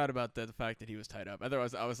 Forgot about the fact that he was tied up.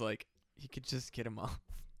 Otherwise, I was like, he could just get him off.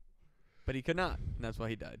 But he could not, and that's why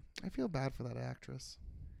he died. I feel bad for that actress.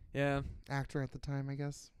 Yeah. Actor at the time, I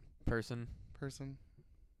guess. Person.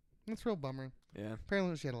 That's real bummer. Yeah.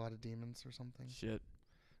 Apparently she had a lot of demons or something. Shit.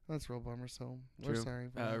 That's real bummer, so we're True. sorry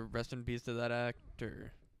for that. Rest in peace to that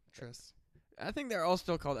actor. Tris. I think they're all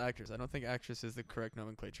still called actors. I don't think actress is the correct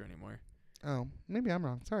nomenclature anymore. Oh, maybe I'm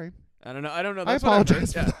wrong. Sorry. I don't know. I That's what I've heard.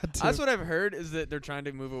 apologize for Yeah. that too. That's what I've heard is that they're trying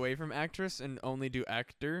to move away from actress and only do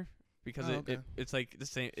actor because Oh, okay. it's like the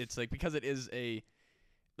same. It's like because it is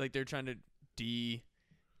like they're trying to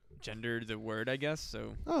de-gender the word, I guess.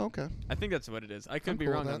 So Oh, okay. I think that's what it is. I could I'm be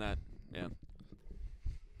cool wrong with on that. Yeah.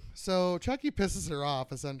 So Chucky pisses her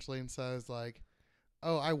off essentially and says like,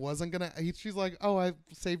 "Oh, I wasn't gonna." She's like, "Oh, I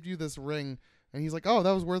saved you this ring," and he's like, "Oh,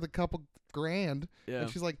 that was worth a couple grand." Yeah. And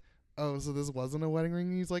she's like, "Oh, so this wasn't a wedding ring?"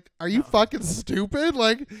 And he's like, "Are you No. fucking stupid?"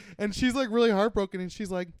 Like, and she's like really heartbroken, and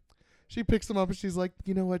she's like, she picks him up and she's like,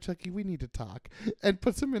 "You know what, Chucky, we need to talk," and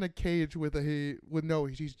puts him in a cage with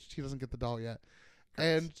she doesn't get the doll yet,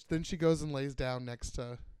 and then she goes and lays down next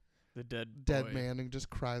to The dead dead boy. man and just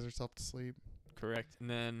cries herself to sleep. Correct. And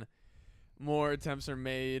then more attempts are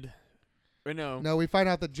made. Or no. No, we find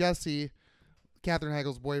out that Jesse, Katherine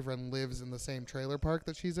Hagel's boyfriend, lives in the same trailer park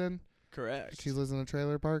that she's in. Correct. She lives in a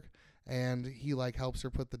trailer park, and he like helps her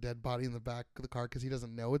put the dead body in the back of the car because he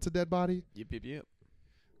doesn't know it's a dead body, Yep.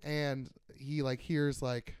 and he like hears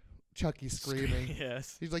like Chucky screaming.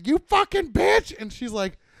 Yes. He's like, "You fucking bitch!" And she's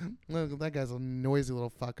like, "Look, that guy's a noisy little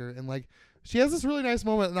fucker." And like, she has this really nice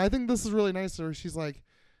moment, and I think this is really nice. Where she's like,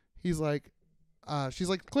 she's like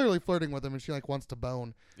clearly flirting with him, and she like wants to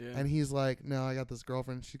bone, Yeah. and he's like, "No, I got this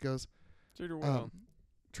girlfriend." She goes, Treat her well.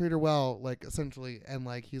 treat her well, like essentially, and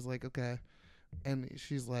like he's like, "Okay," and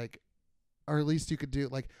she's like, or at least you could do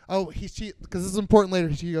like, oh, she because this is important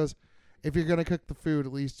later. She goes, "If you're gonna cook the food,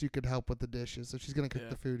 at least you could help with the dishes." So she's gonna cook Yeah.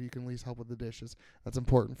 the food, you can at least help with the dishes. That's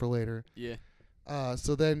important for later. Yeah.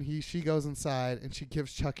 So then she goes inside and she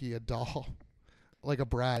gives Chucky a doll, like a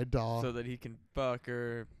bride doll. So that he can fuck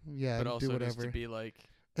her, Yeah, but and also do just whatever. to be like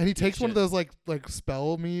And he takes one of shit. those like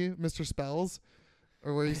spell me, Mr. Spells,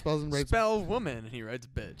 or where he spells and writes. spell woman, and he writes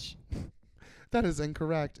bitch. That is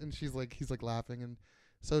incorrect. And he's like laughing, and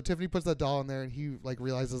so Tiffany puts that doll in there, and he like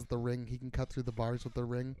realizes the ring. He can cut through the bars with the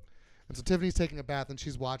ring, and so Tiffany's taking a bath, and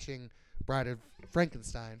she's watching Bride of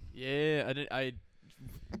Frankenstein. Yeah, I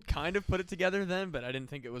kind of put it together then, but I didn't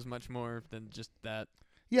think it was much more than just that.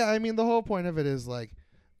 Yeah, I mean the whole point of it is like,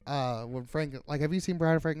 when have you seen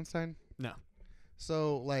Bride of Frankenstein? No.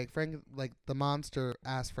 So like the monster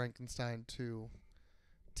asked Frankenstein to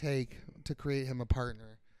create him a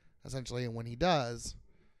partner, essentially, and when he does,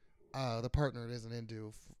 the partner isn't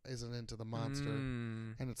into the monster,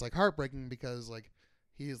 Mm. and it's like heartbreaking because like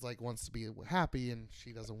he's like wants to be happy and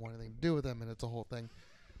she doesn't want anything to do with him, and it's a whole thing.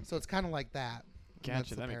 So it's kind of like that. And that's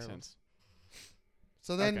Gotcha, the that makes parallel. sense.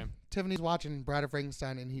 So then Okay. Tiffany's watching Bride of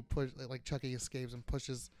Frankenstein, and he Chucky escapes and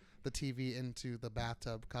pushes the TV into the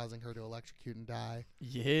bathtub, causing her to electrocute and die.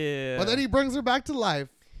 Yeah. But then he brings her back to life.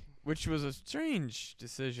 Which was a strange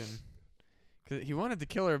decision. 'Cause he wanted to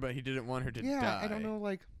kill her, but he didn't want her to die. I don't know,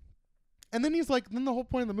 like. And then he's like, then the whole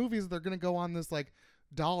point of the movie is they're gonna go on this like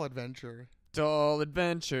doll adventure. Doll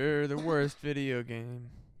Adventure, the worst video game.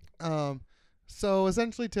 So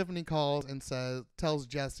essentially Tiffany calls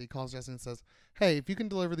Jesse and says, "Hey, if you can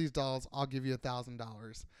deliver these dolls, I'll give you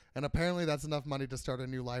 $1,000." And apparently that's enough money to start a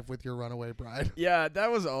new life with your runaway bride. Yeah,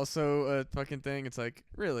 that was also a fucking thing. It's like,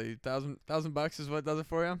 really, $1,000 is what does it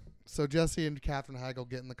for you? So Jesse and Katherine Hagel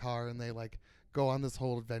get in the car and they like go on this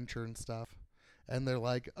whole adventure and stuff. And they're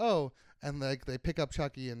like, oh, and like they pick up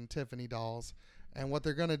Chucky and Tiffany dolls, and what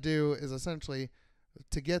they're gonna do is essentially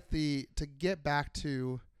to get back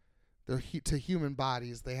to to human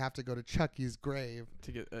bodies, they have to go to Chucky's grave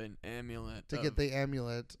to get an amulet. to get the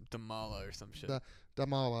amulet, Damala or some shit. The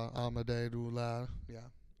Damala Amadedula. Yeah.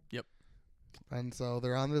 Yep. And so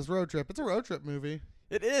they're on this road trip. It's a road trip movie.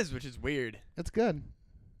 It is, which is weird. It's good.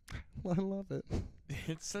 I love it.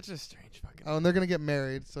 It's such a strange fucking. Oh, and they're gonna get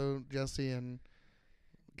married. So Jesse and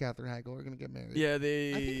Katherine Heigl are gonna get married. Yeah, they.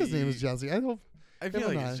 I think his name is Jesse. I feel Never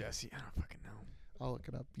like mind. it's Jesse. I don't fucking know. I'll look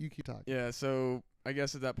it up. You keep talking. Yeah, so I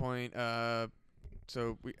guess at that point, I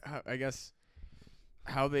guess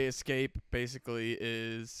how they escape basically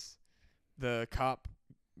is the cop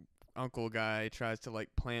uncle guy tries to like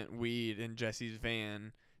plant weed in Jesse's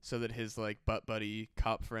van so that his like butt buddy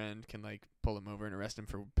cop friend can like pull him over and arrest him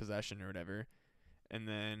for possession or whatever, and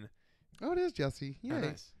then Oh, it is Jesse. oh, Yeah.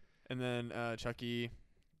 nice. And then Chucky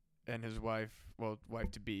and his wife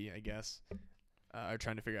to be, I guess, are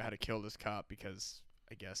trying to figure out how to kill this cop because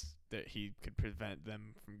I guess that he could prevent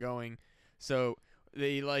them from going. So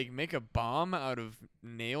they like make a bomb out of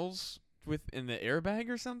nails in the airbag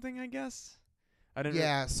or something, I guess. I don't know.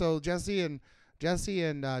 Yeah. So Jesse and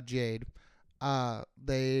Jade,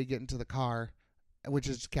 they get into the car, which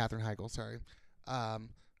is Katherine Heigl. Sorry.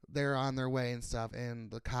 They're on their way and stuff,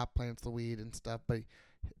 and the cop plants the weed and stuff, but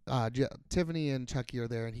Tiffany and Chucky are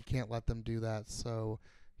there, and he can't let them do that. So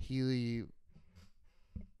he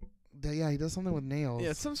does something with nails. Yeah,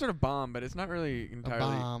 it's some sort of bomb, but it's not really a entirely.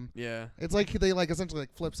 bomb. Yeah. It's like they like essentially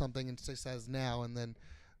like flip something and it says now, and then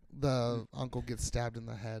the uncle gets stabbed in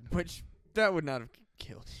the head. Which that would not have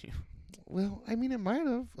killed you. Well, I mean, it might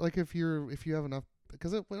have. Like if you have enough,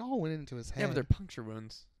 because it all went into his head. Yeah, but they're puncture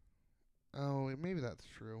wounds. Oh, maybe that's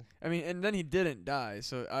true. I mean, and then he didn't die,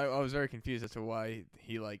 so I was very confused as to why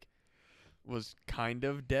he like was kind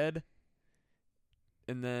of dead.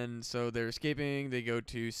 And then so they're escaping. They go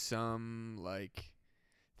to some like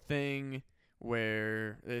thing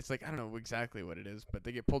where it's like I don't know exactly what it is, but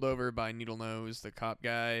they get pulled over by Needle Nose, the cop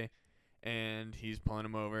guy, and he's pulling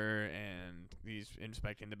them over and he's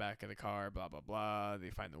inspecting the back of the car. Blah blah blah. They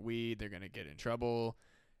find the weed. They're gonna get in trouble,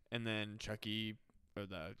 and then Chucky or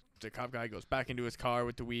the cop guy goes back into his car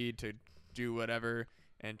with the weed to do whatever,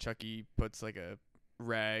 and Chucky puts like a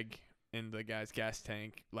rag in the guy's gas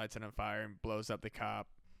tank, lights it on fire, and blows up the cop.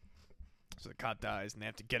 So the cop dies, and they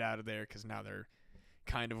have to get out of there because now they're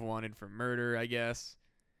kind of wanted for murder, I guess.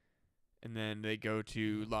 And then they go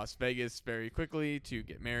to Las Vegas very quickly to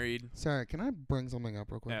get married. Sorry, can I bring something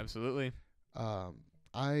up real quick? Absolutely.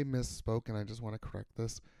 I misspoke, and I just want to correct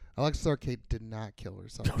this. Alexis Arcade did not kill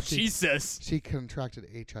herself. Oh, Jesus. She contracted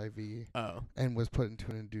HIV Oh. and was put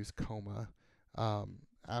into an induced coma.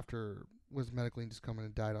 Was medically induced coma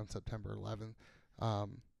and died on September 11th.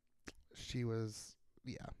 She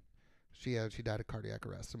died of cardiac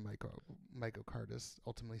arrest and myocarditis,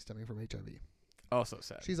 ultimately stemming from HIV. Also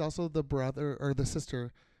sad. She's also the brother or the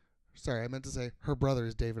sister. Sorry, I meant to say her brother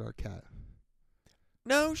is David Arquette.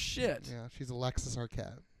 No shit. Yeah, she's Alexis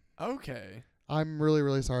Arquette. Okay. I'm really,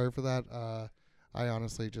 really sorry for that. I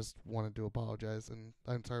honestly just wanted to apologize, and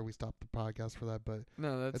I'm sorry we stopped the podcast for that, but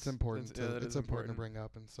No, that's it's important. it's important to bring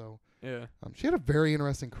up, and so Yeah. she had a very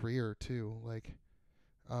interesting career too. Like,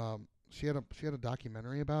 she had a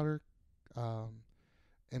documentary about her,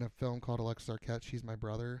 in a film called Alexis Arquette. She's My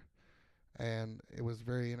Brother, and it was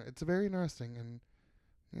it's very interesting, and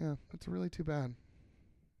yeah, it's really too bad.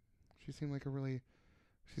 She seemed like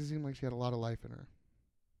she had a lot of life in her.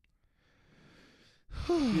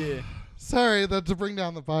 Yeah. Sorry to bring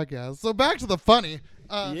down the podcast. So back to the funny.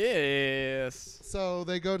 Yes. So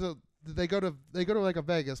they go to like a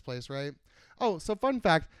Vegas place, right? Oh, so fun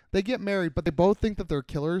fact, they get married, but they both think that they're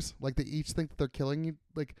killers. Like they each think that they're killing you.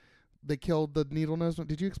 Like they killed the Needle Nose one.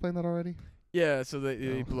 Did you explain that already? Yeah, so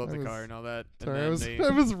they blew up I the was- car and all that. Sorry, and I was I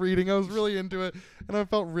was reading. I was really into it, and I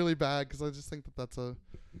felt really bad because I just think that that's a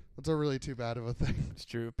really too bad of a thing. It's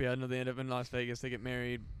true. But yeah, no, they end up in Las Vegas. They get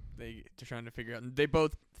married. They're trying to figure out. And they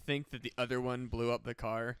both think that the other one blew up the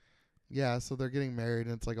car Yeah, so they're getting married,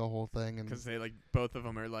 and it's like a whole thing, and because they like both of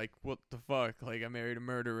them are like, "What the fuck? Like, I married a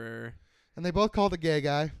murderer." they both call the gay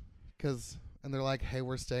guy, and they're like, "Hey,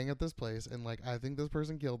 we're staying at this place, and like I think this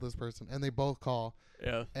person killed this person," and they both call.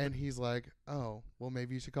 Yeah. And he's like, "Oh, well,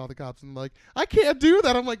 maybe you should call the cops." And I'm like, "I can't do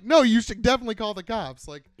that." I'm like, "No, you should definitely call the cops."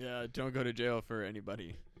 Like, Yeah, don't go to jail for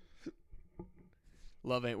anybody.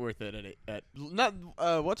 Love ain't worth it at not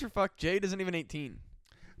what's her fuck? Jade isn't even 18.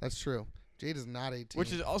 that's true. Jade is not 18.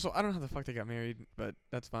 Which is also I don't know how the fuck they got married, but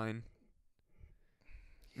that's fine.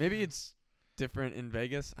 Maybe it's different in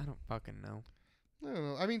Vegas. I don't fucking know. I don't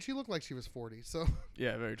know. I mean, she looked like she was 40. So,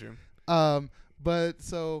 Yeah, very true. but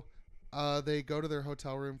so, they go to their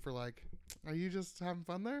hotel room for like, are you just having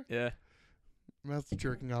fun there? Yeah, Matt's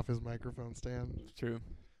jerking off his microphone stand. it's true.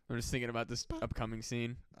 I'm just thinking about this upcoming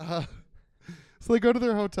scene. So they go to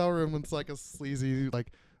their hotel room and it's like a sleazy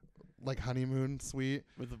like honeymoon suite,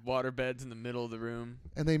 With the water beds in the middle of the room.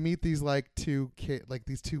 and they meet these like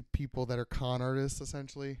these two people that are con artists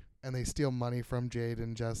essentially, and they steal money from Jade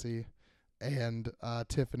and Jesse, and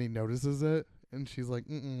Tiffany notices it and she's like,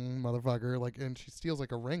 motherfucker, like, and she steals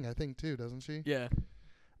like a ring, I think, too, doesn't she? Yeah.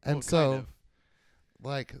 And Well, so kind of.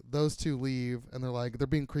 like those two leave and they're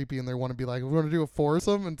being creepy and they want to be like, we want to do a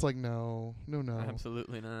foursome, and it's like, no.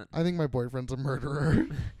 Absolutely not. I think my boyfriend's a murderer.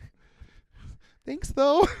 Thanks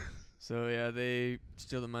though. So yeah, they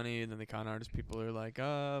steal the money, and then the con artist people are like,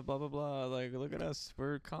 blah blah blah, like, look at us,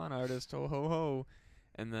 we're con artists, ho ho ho,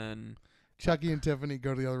 and then Chucky and Tiffany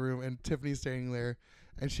go to the other room, and Tiffany's standing there,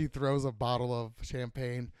 and she throws a bottle of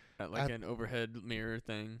champagne, at like an overhead mirror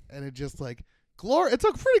thing. and it just like it's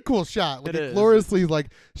a pretty cool shot. Like It it is. gloriously like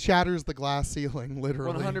shatters the glass ceiling,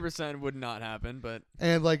 literally, 100% would not happen, but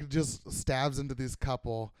and like just stabs into this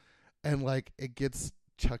couple, and like it gets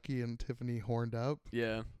Chucky and Tiffany horned up.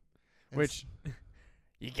 yeah. And Which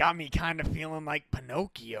you got me kind of feeling like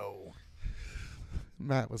Pinocchio.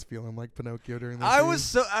 Matt was feeling like Pinocchio during this. I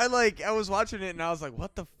was watching it and I was like,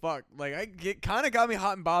 what the fuck? Like, kind of got me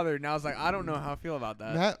hot and bothered, and I was like, I don't know how I feel about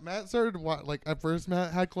that. Matt started like at first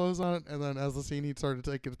Matt had clothes on, and then as the scene he started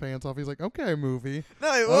to take his pants off. He's like, okay, movie.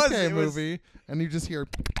 No, it was Okay, it was- movie. And you just hear,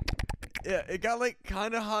 Yeah, it got like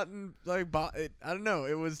kind of hot and like I don't know.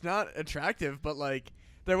 It was not attractive, but like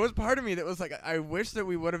there was part of me that was like, I wish that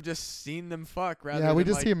we would have just seen them fuck rather. yeah, we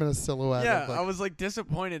than, just like, see him in a silhouette. Yeah, of, like, I was like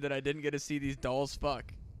disappointed that I didn't get to see these dolls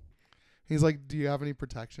fuck. he's like, do you have any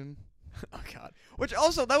protection? Oh god. Which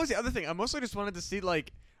also, that was the other thing. I mostly just wanted to see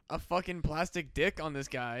like a fucking plastic dick on this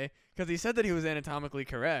guy because he said that he was anatomically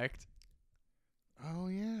correct. Oh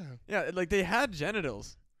yeah. Yeah, like they had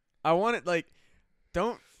genitals. I wanted like,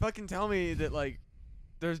 don't fucking tell me that like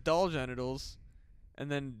there's doll genitals,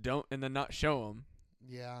 and then not show them.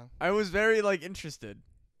 Yeah. I was very like interested.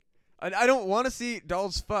 I don't want to see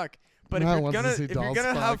dolls fuck, but Matt if wants to see you're dolls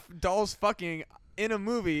gonna fuck. have dolls fucking in a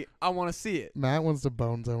movie, I want to see it. Matt wants to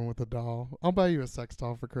bone zone with a doll. I'll buy you a sex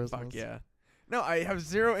doll for Christmas. Fuck yeah. No, I have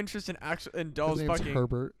zero interest in dolls His name's fucking.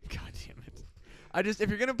 Herbert. God damn it. If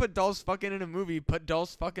you're gonna put dolls fucking in a movie, put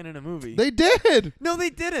dolls fucking in a movie. They did. No, they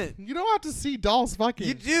didn't. You don't have to see dolls fucking.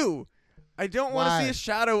 You do. I don't want to Why? see a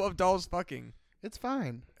shadow of dolls fucking. It's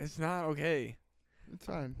fine. It's not okay. It's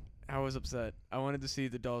fine. I was upset. I wanted to see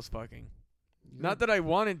the dolls fucking. You're, Not that I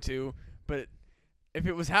wanted to, but if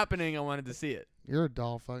it was happening, I wanted to see it. you're a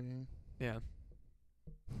doll fucking. Yeah.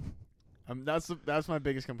 That's my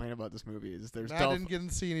biggest complaint about this movie is there's Matt doll. didn't get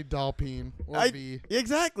to see any doll peen or I- V.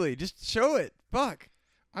 Exactly. Just show it. Fuck.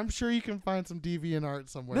 I'm sure you can find some deviant art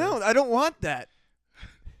somewhere. No, I don't want that.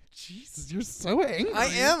 Jesus, you're so angry. I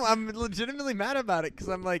am. I'm legitimately mad about it because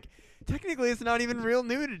I'm like, technically, it's not even real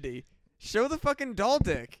nudity. Show the fucking doll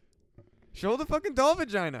dick. Show the fucking doll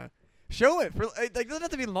vagina. Show it for like. It doesn't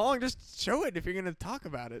have to be long. Just show it if you're gonna talk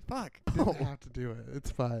about it. Fuck. You didn't have to do it.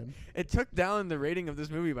 It's fine. It took down the rating of this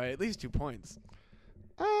movie by at least 2 points.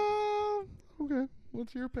 Okay.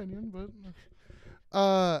 What's your opinion?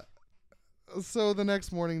 But so the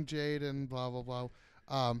next morning, Jade and blah blah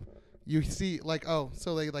blah. You see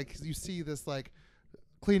you see this like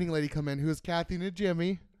cleaning lady come in who is Kathy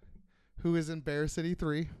Najimy, who is in Bear City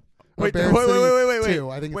 3. Or Wait, Bear wait, City wait. 2.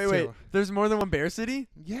 I think Wait, it's wait. 2. There's more than one Bear City?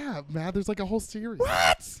 Yeah, man, there's like a whole series.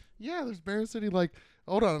 What? Yeah, there's Bear City. Like,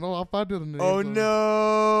 hold on, no, I'll find you the names. Oh of them.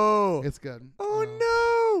 no. It's good. Oh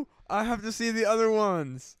no. I have to see the other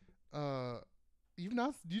ones. You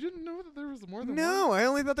didn't know that there was more than one? No, I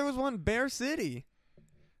only thought there was one Bear City.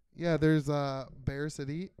 Yeah, there's Bear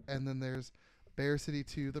City, and then there's Bear City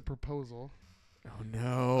 2, The Proposal. Oh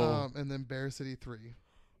no. And then Bear City 3.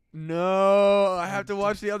 No, I have to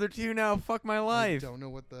watch the other two now. Fuck my I life. don't know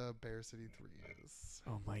what the Bear City 3 is.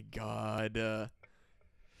 Oh my god. Oh,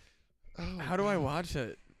 How do I God. watch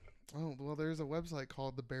it? Oh, well, there's a website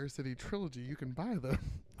called the Bear City Trilogy. You can buy them.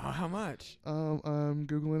 Oh, how much? I'm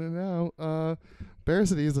Googling it now. Bear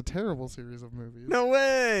City is a terrible series of movies. No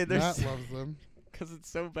way. Matt There's loves them. because it's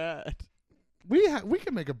so bad. We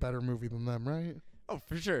can make a better movie than them, right? Oh,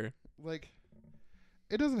 for sure. Like,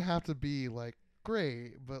 it doesn't have to be like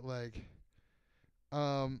great, but like,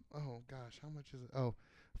 oh gosh, how much is it? Oh,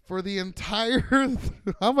 for the entire,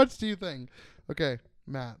 how much do you think? Okay,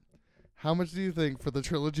 Matt, how much do you think for the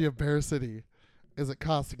trilogy of Bear City is it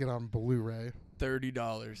cost to get on Blu-ray?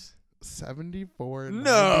 $30. $74.95.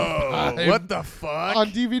 No. What the fuck? On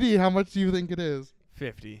DVD, how much do you think it is?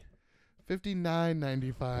 50.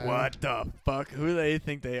 $59.95. What the fuck? Who do they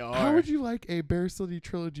think they are? How would you like a Bear City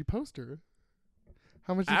Trilogy poster?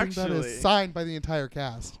 How much do you think that Actually- is? Signed by the entire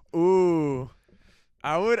cast. Ooh.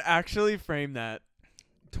 I would actually frame that.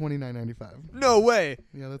 $29.95. No way.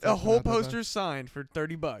 Yeah, that's A actually whole not that bad. poster signed for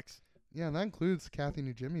 $30. Yeah, and that includes Kathy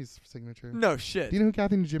Najimy's signature. No shit. Do you know who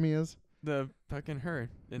Kathy Najimy is? The fucking her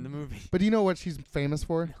in the movie. But do you know what she's famous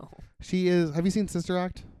for? No. She is. Have you seen Sister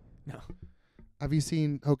Act? No. Have you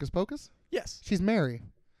seen Hocus Pocus? Yes. She's Mary.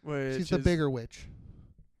 Which She's the is- bigger witch.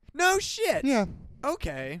 No shit. Yeah,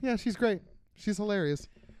 Okay. yeah, she's great. She's hilarious.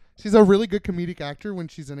 She's a really good comedic actor when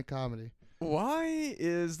she's in a comedy. Why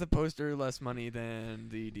is the poster less money than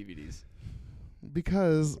the DVDs?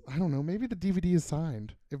 Because I don't know, maybe the DVD is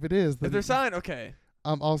signed. If it is, then If they're signed, okay.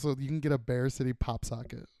 also you can get a Bear City pop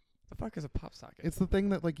socket. The fuck is a pop socket? It's the thing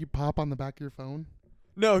that like you pop on the back of your phone,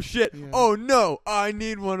 No shit. Yeah. Oh no, I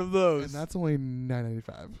need one of those. and that's only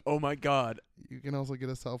 $9.95. Oh my god. You can also get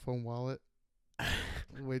a cell phone wallet,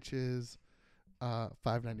 which is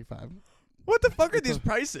 $5.95. What the fuck are It's these a-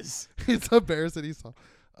 prices? It's a Bear City song.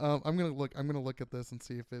 I'm gonna look at this and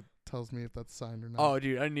see if it tells me if that's signed or not. Oh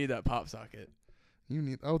dude, I need that pop socket. You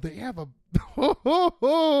need. Oh, they have a.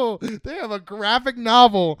 They have a graphic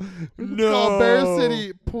novel. It's called Bear No.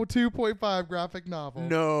 City 2.5 graphic novel.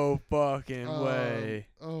 No fucking Um, way.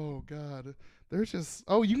 Oh God. There's just.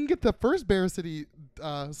 Oh, you can get the first Bear City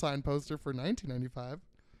signed poster for $19.95.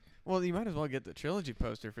 Well, you might as well get the trilogy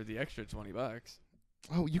poster for the extra $20.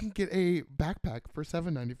 Oh, you can get a backpack for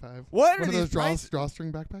 $7.95. What One are of these those prices?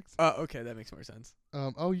 drawstring backpacks. Okay, that makes more sense.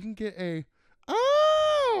 Oh, you can get a.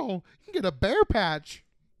 Oh, you can get a bear patch.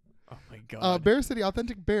 Oh my god. Bear City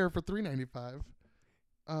Authentic Bear for $3.95.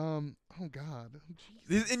 Oh God.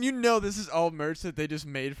 And you know this is all merch that they just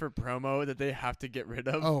made for promo that they have to get rid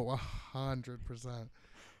of. Oh, 100%.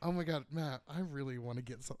 Oh my God, Matt, I really want to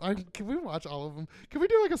get some. Can we watch all of them? Can we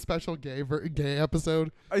do like a special gay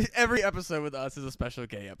episode? Every episode with us is a special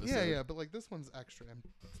gay episode. Yeah, yeah, but like this one's extra. And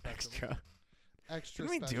special. Extra. Extra.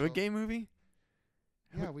 Didn't we do special. a gay movie?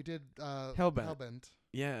 Yeah, we did. Hellbent.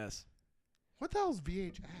 Yes. What the hell's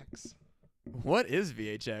VHX? What is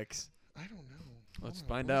VHX? I don't know. Let's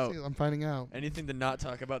Hold on, find let me out. see. I'm finding out. Anything to not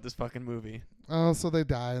talk about this fucking movie. Oh, so they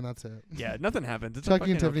die and that's it. Yeah, nothing happens. It's a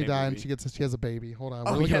Chucky and fucking Tiffany okay die movie. and she has a baby. Hold on.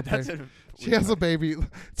 Oh we're looking yeah, up that's ba- it. She has a baby.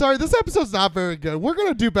 Sorry, this episode's not very good. We're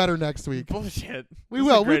gonna do better next week. Bullshit. We This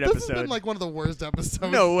is will. a great This has episode. been like one of the worst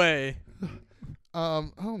episodes. No way.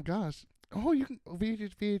 Oh gosh. Oh, you can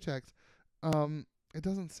VHX. It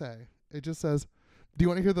doesn't say. It just says. Do you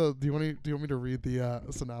want to hear the? Do you want me to read the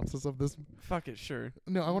synopsis of this? Fuck it, sure.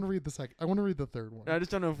 No, I want to read the second. I want to read the third one. I just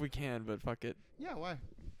don't know if we can, but fuck it. Yeah, why?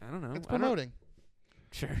 I don't know. It's I don't- promoting.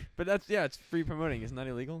 Sure, but it's free promoting. Isn't that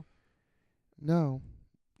illegal? No,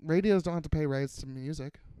 radios don't have to pay rights to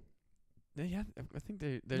music. Yeah, I think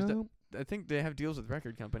there's No. I think they have deals with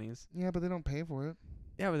record companies. Yeah, but they don't pay for it.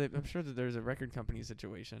 Yeah, but I'm sure that there's a record company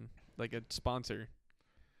situation, like a sponsor.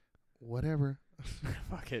 Whatever.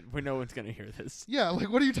 Fuck it, no one's gonna hear this. Yeah, like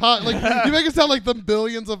what are you talking? Like you make it sound like the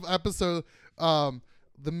billions of episodes, the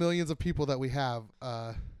millions of people that we have.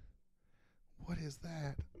 What is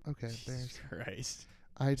that? Okay, Jesus there's Christ.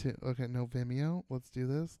 iTunes. Okay, no Vimeo. Let's do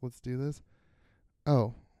this.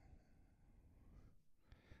 Oh.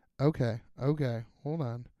 Okay. Hold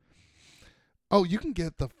on. Oh, you can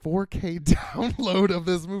get the 4K download of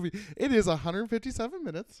this movie. It is 157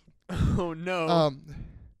 minutes. Oh no.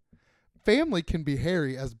 Family can be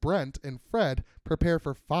hairy as Brent and Fred prepare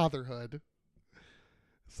for fatherhood.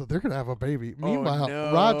 So they're gonna have a baby. Meanwhile,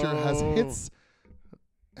 no. Roger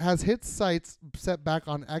has hit sights set back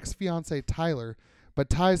on ex-fiance Tyler, but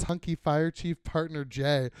Ty's hunky fire chief partner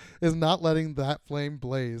Jay is not letting that flame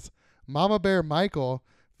blaze. Mama Bear Michael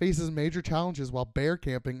faces major challenges while bear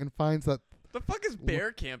camping and finds that The fuck is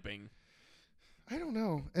bear camping? I don't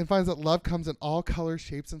know, and finds that love comes in all colors,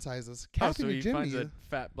 shapes, and sizes. Kathy So he and Jimmy, finds a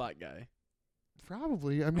fat black guy.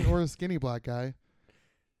 probably. I mean, or a skinny black guy.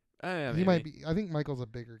 Yeah, He might be. I think Michael's a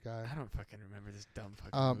bigger guy. I don't fucking remember this dumb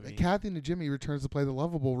fucking movie. Kathy and Jimmy returns to play the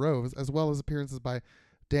lovable Rose, as well as appearances by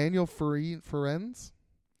Daniel Ferenz,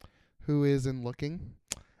 who is in Looking,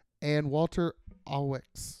 and Walter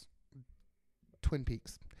Alwix, Twin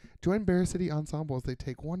Peaks. Join Bear City Ensemble as they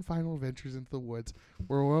take one final adventures into the woods,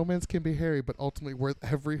 where romance can be hairy, but ultimately worth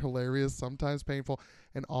every hilarious, sometimes painful,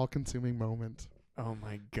 and all-consuming moment. Oh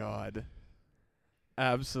my god.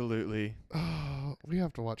 Absolutely. Oh, we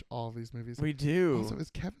have to watch all of these movies. We do. Also, is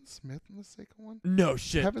Kevin Smith in the second one? No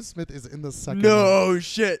shit. Kevin Smith is in the second one. No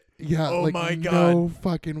shit. Yeah. Oh like, my God. No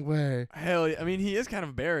fucking way. Hell yeah. I mean, he is kind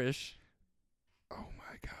of bearish. Oh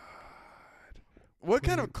my God. What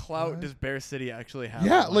kind of Wait, clout what? does Bear City actually have?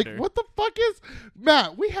 Yeah, I like wonder? what the fuck is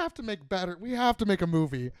Matt? We have to make better. We have to make a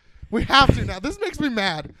movie. We have to now. This makes me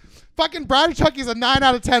mad. Fucking Bride of Chucky's a 9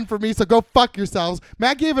 out of 10 for me, so go fuck yourselves.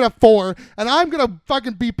 Matt gave it a 4, and I'm gonna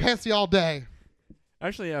fucking be pissy all day.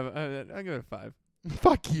 Actually, yeah, I'll give it a 5.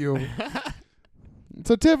 Fuck you.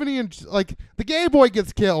 So Tiffany and like the gay boy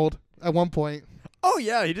gets killed at one point. Oh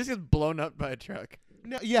yeah, he just gets blown up by a truck.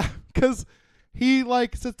 No, yeah, because he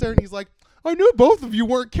like sits there and he's like, I knew both of you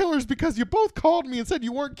weren't killers because you both called me and said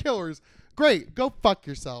you weren't killers. Great, go fuck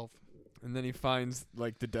yourself. And then he finds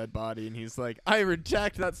like the dead body, and he's like, "I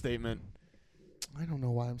reject that statement." I don't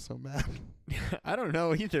know why I'm so mad. I don't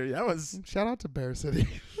know either. That was Shout out to Bear City.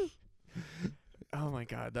 oh my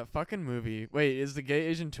god, that fucking movie. Wait, is the gay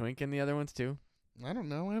Asian twink in the other ones too? I don't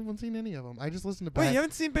know. I haven't seen any of them. I just listened to Wait, bad. you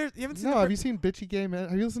haven't seen Bear? You haven't seen? No, the have you seen Bitchy Gay Men?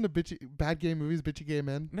 Have you listened to Bad Gay Movies, Bitchy Gay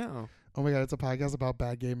Men? No. Oh my god, it's a podcast about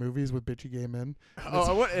bad gay movies with bitchy gay men.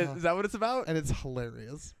 Oh, what is that? What it's about? And it's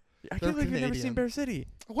hilarious. I they're can't believe you've never Canadian. seen Bear City.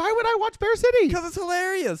 Why would I watch Bear City? Because it's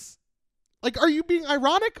hilarious. Like, are you being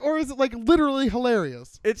ironic or is it like literally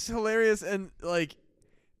hilarious? It's hilarious and like,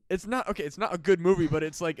 it's not okay. It's not a good movie, but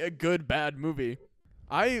it's like a good bad movie.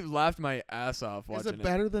 I laughed my ass off Is watching it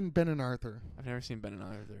better than Ben and Arthur? I've never seen Ben and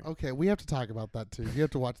Arthur. Okay, we have to talk about that too. You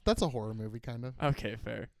have to watch. That's a horror movie, kind of. Okay,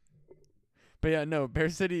 fair. But yeah, no, Bear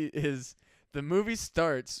City is the movie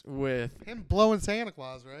starts with Him blowing Santa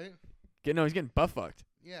Claus, right? he's getting butt fucked.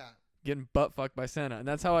 Yeah. Getting butt fucked by Santa. And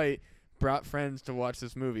that's how I brought friends to watch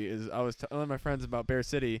this movie is I was telling my friends about Bear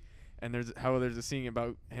City and there's a scene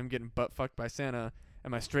about him getting butt fucked by Santa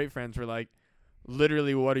and my straight friends were like,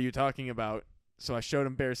 literally, what are you talking about? So I showed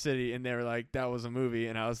them Bear City and they were like, that was a movie,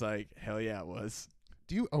 and I was like, hell yeah, it was.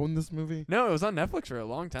 Do you own this movie? No, it was on Netflix for a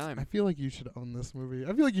long I time. feel like you should own this movie.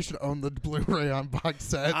 I feel like you should own the Blu-ray on box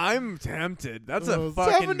set. I'm tempted. That's a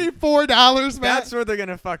fucking $74, Matt. That's where they're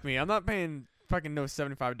gonna fuck me. I'm not paying fucking no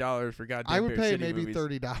 $75 for goddamn I would Bear pay City maybe movies.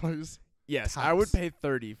 $30. Yes, tops. I would pay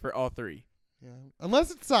 30 for all three. Yeah, unless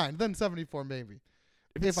it's signed, then 74 maybe.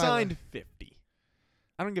 If it's If I signed, 50.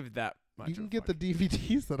 I don't give that much. You can of a get fuck. the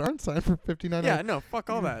DVDs that aren't signed for $59. Yeah, no, fuck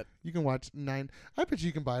all Yeah. that. You can watch 9. I bet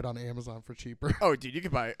you can buy it on Amazon for cheaper. Oh, dude, you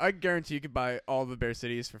could buy. I guarantee you could buy all the Bear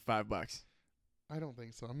Cities for $5. I don't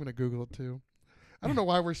think so. I'm gonna Google it too. I don't know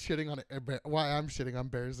why we're shitting on it. Why I'm shitting on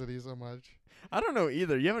Bear City so much. I don't know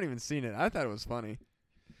either. You haven't even seen it. I thought it was funny.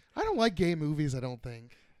 I don't like gay movies. I don't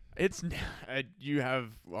think. It's you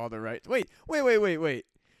have all the rights. Wait.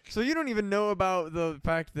 So you don't even know about the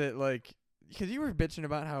fact that like. Because you were bitching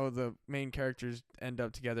about how the main characters end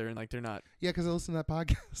up together and like they're not. Yeah, because I listened to that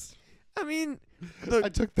podcast. I mean, I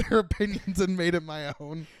took their opinions and made it my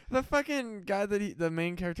own. the fucking guy that the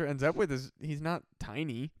main character ends up with he's not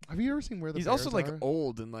tiny. Have you ever seen Where the He's Bears also like Are?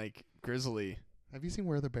 old and like grizzly. Have you seen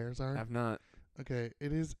Where the Bears Are? I've not. Okay,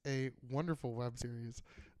 it is a wonderful web series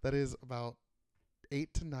that is about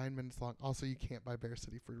 8 to 9 minutes long. Also, you can't buy Bear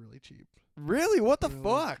City for really cheap. Really? What the Really,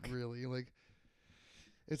 fuck? Really, like,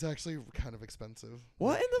 it's actually kind of expensive.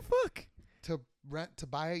 What in the fuck? To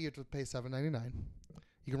buy it, you have to pay $7.99.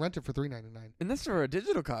 You can rent it for $3.99. And that's for a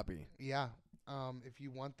digital copy. Yeah. If you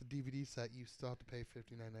want the DVD set, you still have to pay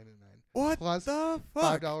 $59.99. What Plus the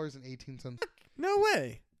fuck? $5.18. No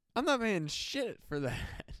way. I'm not paying shit for that.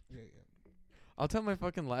 Yeah. I'll tell my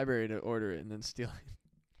fucking library to order it and then steal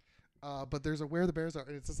it. But there's a Where the Bears Are.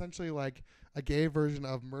 And it's essentially like a gay version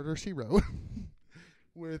of Murder, She Wrote.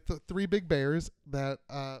 With 3 big bears that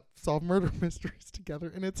solve murder mysteries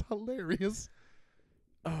together, and it's hilarious.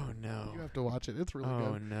 Oh no. You have to watch it. It's really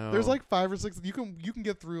Oh good. no. There's like 5 or 6. You can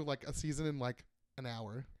get through like a season in like an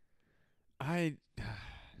hour.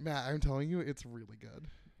 Matt, I'm telling you, it's really good.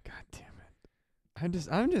 God damn it.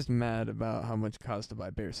 I'm just mad about how much it costs to buy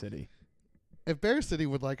Bear City. If Bear City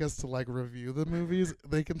would like us to like review the movies,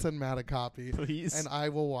 they can send Matt a copy, Please. and I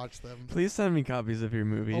will watch them. Please send me copies of your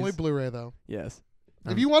movies. Only Blu-ray though. Yes.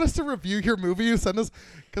 If you want us to review your movie, you send us,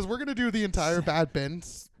 because we're gonna do the entire Bad Ben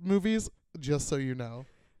movies. Just so you know.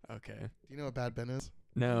 Okay. Do you know what Bad Ben is?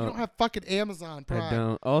 No. You don't have fucking Amazon Prime. I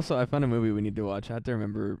don't. Also, I found a movie we need to watch. I have to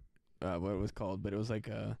remember what it was called, but it was like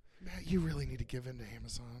Matt, you really need to give in to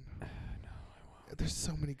Amazon. no, I won't. There's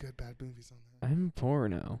so many good bad movies on there. I'm poor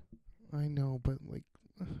now. I know, but like,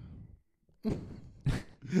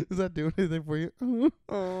 is that doing anything for you?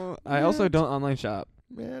 I also Matt. don't online shop.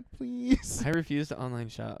 Matt, please. I refuse to online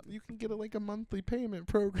shop. You can get a monthly payment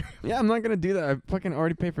program. Yeah, I'm not gonna do that. I fucking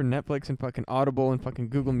already pay for Netflix and fucking Audible and fucking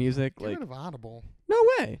Google Music. Get Like, rid of Audible. no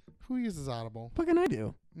way. Who uses Audible? Fucking I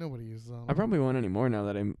do. Nobody uses Audible. I probably won't anymore now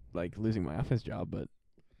that I'm like losing my office job. But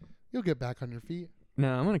You'll get back on your feet.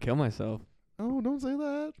 no, I'm gonna kill myself. Oh, don't say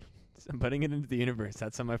that. I'm putting it into the universe.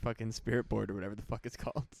 That's on my fucking spirit board or whatever the fuck it's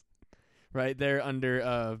called. Right there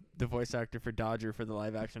under the voice actor for Dodger for the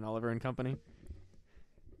live action Oliver and Company.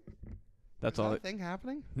 That's Is all. that a thing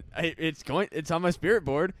happening? It's on my spirit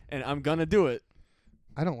board, and I'm gonna do it.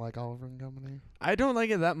 I don't like Oliver and Company. I don't like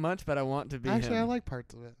it that much, but I want to be Actually, him. I like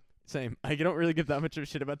parts of it. Same. I don't really give that much of a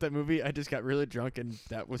shit about that movie. I just got really drunk, and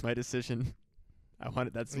that was my decision. I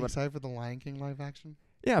wanted. That's Are you what. excited for the Lion King live action?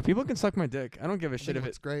 Yeah, people can suck my dick. I don't give a shit if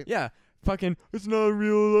It's it. great. Yeah, fucking. It's not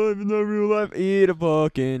real life. It's not real life. Eat a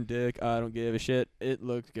fucking dick. I don't give a shit. It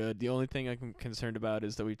looks good. The only thing I'm concerned about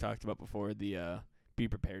is that we talked about before. The Be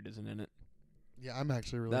Prepared isn't in it. Yeah, I'm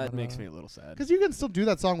actually really. That makes me a little sad. Because you can still do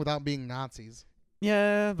that song without being Nazis.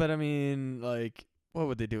 Yeah, but I mean, like, what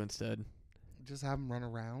would they do instead? Just have them run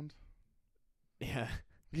around. Yeah.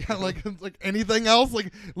 Yeah, like anything else,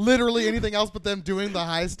 like literally anything else, but them doing the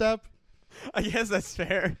high step. I guess that's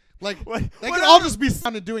fair. Like What? they what could all just be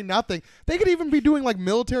sounding doing nothing. They could even be doing like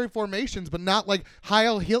military formations, but not like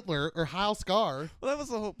Heil Hitler or Heil Scar. Well, that was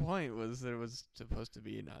the whole point. Was that it was supposed to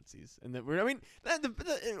be Nazis, and that we're. I mean,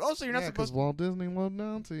 also you're not Yeah, 'cause supposed. Walt Disney loved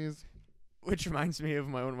Nazis. Which reminds me of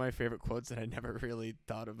one of my favorite quotes that I never really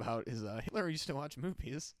thought about is Hitler used to watch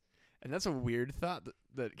movies, and that's a weird thought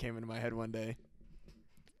that came into my head one day.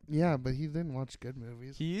 Yeah, but he didn't watch good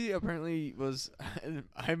movies. He apparently was.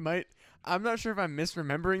 I'm not sure if I'm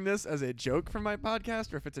misremembering this as a joke from my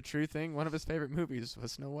podcast or if it's a true thing. One of his favorite movies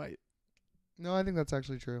was Snow White. No, I think that's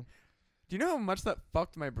actually true. Do you know how much that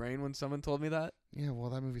fucked my brain when someone told me that? Yeah, well,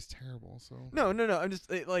 that movie's terrible. So No. I'm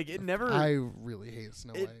just it never. I really hate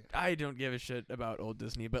Snow White. I don't give a shit about old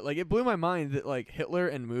Disney, but like it blew my mind that like Hitler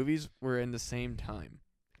and movies were in the same time.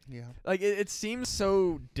 Yeah, Like it seems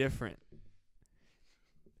so different.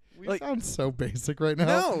 we like- sound so basic right now.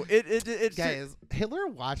 No, it's Guys, Hitler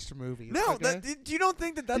watched movies. no. okay? You don't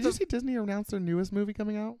think that that's Did you see Disney announce their newest movie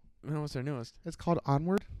coming out? No, what's their newest? It's called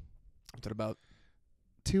Onward. What's it about?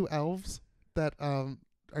 2 elves that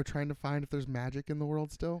are trying to find if there's magic in the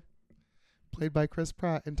world still. Played by Chris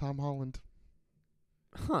Pratt and Tom Holland,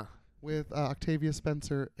 Huh. with Octavia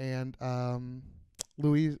Spencer and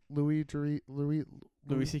Louis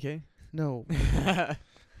C.K. No,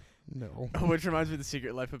 no. Which reminds me of The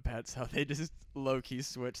Secret Life of Pets, how they just low-key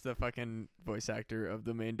switched the fucking voice actor of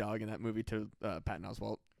the main dog in that movie to Patton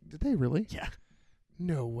Oswalt. Did they really? Yeah.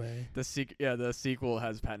 No way. The sequel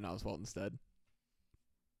has Patton Oswalt instead.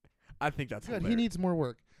 I think that's Good. hilarious. He needs more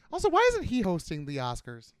work. Also, why isn't he hosting the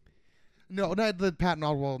Oscars? No, not that Patton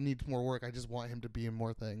Oswalt needs more work. I just want him to be in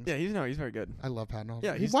more things. Yeah, he's very good. I love Patton Oswalt.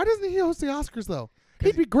 Yeah, Why doesn't he host the Oscars though? 'Cause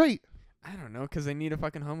He'd be great. I don't know, because they need a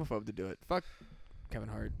fucking homophobe to do it. Fuck Kevin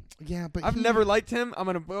Hart. Yeah, but I've he- never liked him. I'm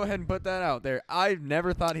going to go ahead and put that out there. I've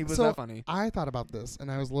never thought he was So, that funny. I thought about this and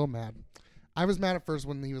I was a little mad. I was mad at first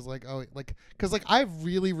when he was like, oh, like, because like I've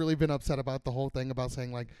really, really been upset about the whole thing about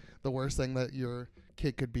saying like the worst thing that your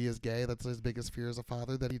kid could be is gay. That's his biggest fear as a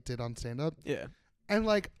father that he did on stand up. Yeah. And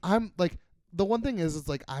like I'm like the one thing is it's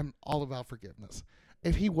like I'm all about forgiveness.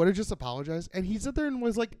 If he would have just apologized and he sat there and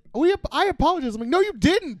was like, "Oh, I apologize," I'm like, "No, you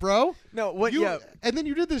didn't, bro." No, what? You, Yeah. And then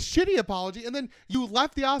you did this shitty apology, and then you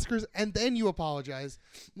left the Oscars, and then you apologized.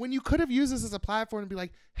 When you could have used this as a platform and be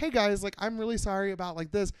like, "Hey guys, like I'm really sorry about like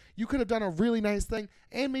this." You could have done a really nice thing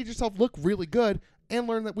and made yourself look really good and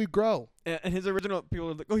learn that we grow. And his original people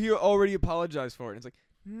are like, oh, he already apologized for it. And it's like,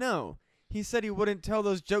 no. He said he wouldn't tell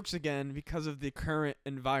those jokes again because of the current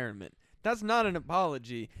environment. That's not an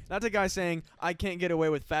apology. That's a guy saying, I can't get away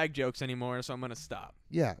with fag jokes anymore, so I'm going to stop.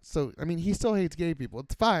 Yeah, so I mean, he still hates gay people.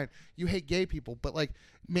 It's fine. You hate gay people, but like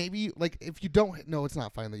maybe like if you don't, no, it's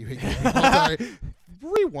not fine that you hate gay people. I'm sorry.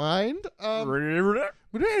 Rewind.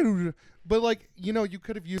 But like you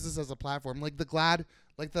could have used this as a platform, like the GLAAD,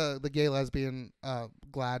 like the gay lesbian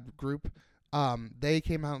GLAAD group. They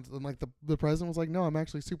came out and like the president was like, no, I'm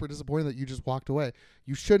actually super disappointed that you just walked away.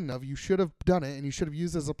 You shouldn't have. You should have done it, and you should have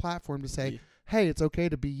used it as a platform to say, hey, it's okay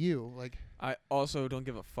to be you. Like, I also don't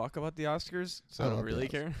give a fuck about the Oscars, so I don't love really the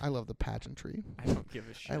Oscars. care. I love the pageantry. I don't give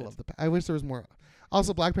a shit. I love I wish there was more.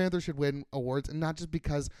 Also, Black Panther should win awards, and not just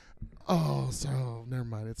because. Oh, so never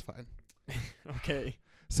mind. It's fine. Okay.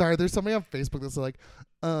 Sorry, there's somebody on Facebook that's like,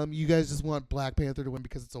 you guys just want Black Panther to win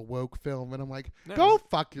because it's a woke film, and I'm like, No, go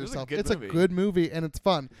fuck it was a yourself. good It's movie. a good movie and it's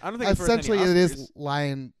fun. I don't think it's Essentially, worth it any is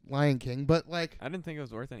Oscars. Lion King, but like, I didn't think it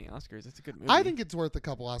was worth any Oscars. It's a good movie. I think it's worth a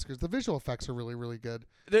couple Oscars. The visual effects are really, really good.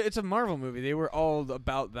 It's a Marvel movie. They were all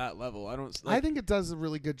about that level. I don't. Like, I think it does a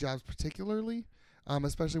really good job, particularly,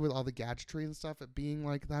 especially with all the gadgetry and stuff, it being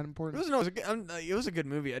like that it important. it was a good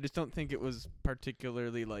movie. I just don't think it was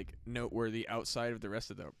particularly like noteworthy outside of the rest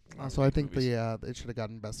of the. So I think movies. it should have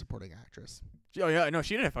gotten Best Supporting Actress. Oh yeah, no,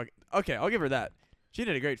 she did a fucking. Okay, I'll give her that. She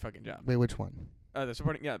did a great fucking job. Wait, which one? Best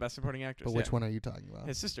supporting actress. But which one are you talking about?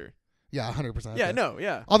 His sister. Yeah, 100%. Yeah, no,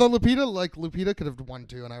 yeah. Although Lupita could have won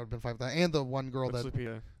too, and I would have been fine with that. And the one girl What's that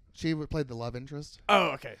Lupita? she played the love interest. Oh,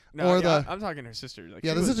 okay. No, Or yeah, the- I'm talking her sister. Like,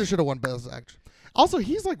 Yeah, she the was- sister should have won Best Actress. Also,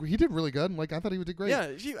 he did really good. Like I thought he did great. Yeah,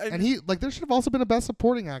 And he there should have also been a Best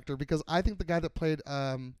Supporting Actor because I think the guy that played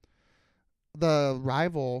the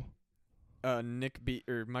rival.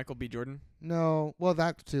 Michael B. Jordan. No, well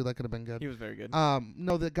that too that could have been good. He was very good.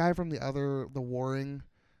 No, the guy from the warring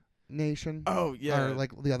nation. Oh yeah, Or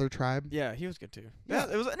like the other tribe. yeah, he was good too. Yeah.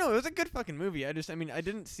 Yeah, it was a good fucking movie. I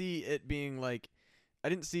didn't see it being like, I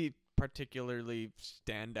didn't see particularly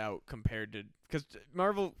stand out compared to, because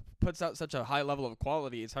Marvel puts out such a high level of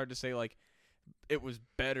quality. It's hard to say like it was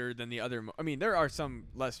better than the other. I mean, there are some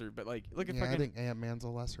lesser, but like look at Yeah, I fucking. think Ant-Man's a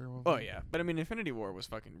lesser one. Oh yeah, but I mean, Infinity War was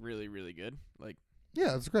fucking really really good. Like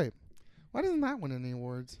Yeah, it's great. Why doesn't that win any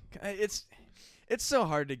awards? it's so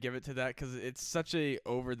hard to give it to that because it's such a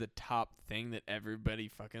over the top thing that everybody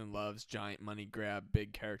fucking loves. Giant money grab,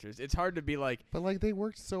 big characters. It's hard to be like, But like they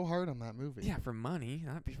worked so hard on that movie. yeah, for money,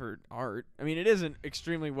 not for art. I mean, it is an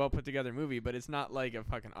extremely well put together movie, but it's not like a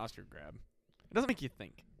fucking Oscar grab. It doesn't make you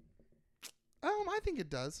think. I think it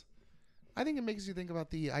does. I think it makes you think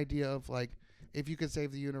about the idea of like if you could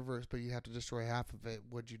save the universe but you have to destroy half of it,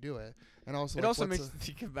 would you do it? And also It like, also what's makes you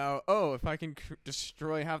think about, oh, if I can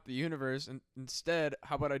destroy half the universe, and instead,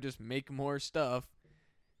 how about I just make more stuff?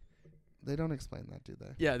 they don't explain that, do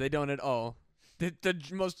they? Yeah, they don't at all. The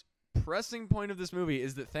most pressing point of this movie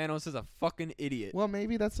is that Thanos is a fucking idiot. Well,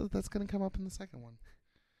 maybe that's going to come up in the second one.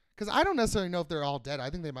 Because I don't necessarily know if they're all dead. I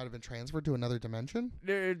think they might have been transferred to another dimension,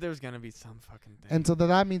 There's gonna be some fucking thing. and so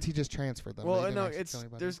that means he just transferred them. well, They didn't no, actually tell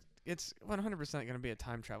anybody. it's 100% gonna be a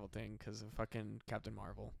time travel thing because of fucking Captain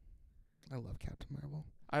Marvel. I love Captain Marvel.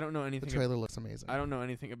 I don't know The anything. trailer looks amazing. I don't know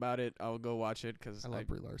anything about it. I'll go watch it because I love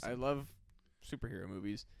Brie Larson. I love superhero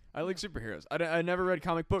movies. I like superheroes. I never read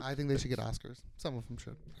comic books. I think they should get Oscars. Some of them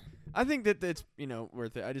should. I think that it's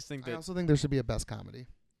worth it. I just think I that also think there should be a best comedy is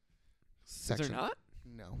section. there not?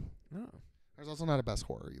 No. No. There's also not a best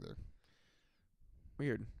horror either.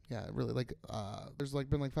 Weird. Yeah, really. Like, there's like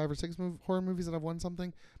been like 5 or 6 horror movies that have won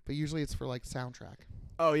something, but usually it's for like soundtrack.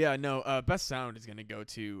 Oh yeah, no. Best sound is gonna go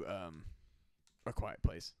to A Quiet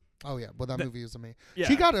Place. Oh yeah, well that The- movie is amazing. Yeah.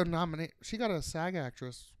 She got a SAG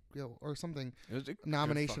actress or something. It was a good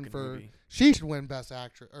nomination fucking for- movie. She should win best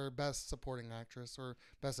actress or best supporting actress or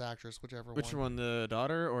best actress, whichever Which one. one, the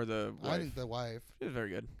daughter or the wife? I think the wife, She was very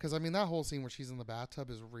good. because I mean that whole scene where she's in the bathtub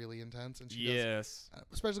is really intense, and she does, Yes.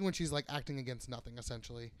 especially when she's like acting against nothing.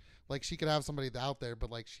 Essentially, like she could have somebody out there,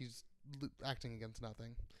 but like she's acting against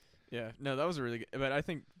nothing. Yeah. No, that was a really good. But I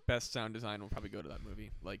think best sound design will probably go to that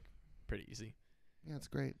movie. Like, pretty easy. Yeah, it's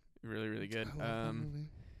great. Really, really good. I love that movie.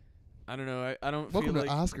 I don't know. I don't Welcome feel to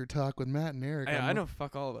like Oscar Talk with Matt and Eric. I know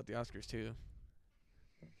fuck all about the Oscars too.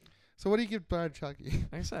 So what do you give Brad Chucky?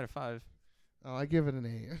 Like I said, a 5. Oh, I give it an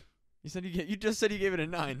 8. You just said you gave it a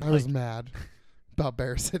 9. I was mad about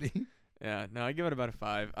Bear City. Yeah, no, I give it about a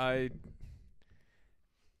 5.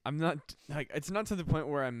 I'm not like, it's not to the point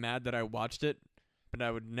where I'm mad that I watched it, but I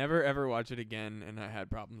would never ever watch it again, and I had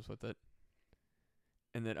problems with it,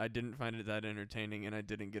 and that I didn't find it that entertaining, and I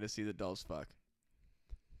didn't get to see the dolls fuck.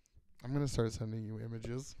 I'm gonna start sending you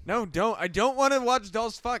images, No, don't. I don't want to watch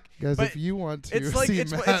dolls fuck. guys. But if you want to, It's like see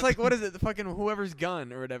it's Matt, like what is it? The fucking whoever's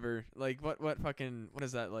gun or whatever. Like what fucking what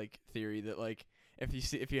is that like theory that like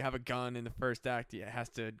if you have a gun in the first act, it has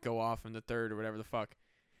to go off in the third or whatever the fuck.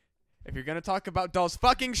 If you're gonna talk about dolls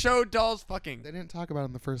fucking, show dolls fucking. They didn't talk about it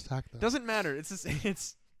in the first act though. Doesn't matter. It's just,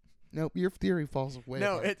 it's Nope, your theory falls way.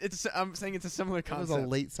 no. apart. It's I'm saying it's a similar It was concept. a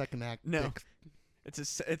late second act. No. dick. It's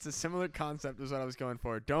a similar concept is what I was going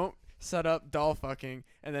for. Don't set up doll fucking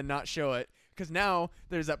and then not show it, because now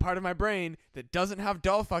there's that part of my brain that doesn't have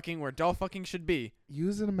doll fucking where doll fucking should be.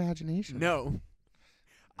 Use an imagination. No.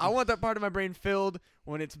 I want that part of my brain filled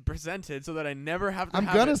when it's presented so that I never have to I'm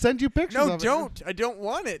have gonna it. send you pictures. No, of don't. I don't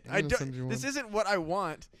want it. I'm I gonna send you don't. This one. isn't what I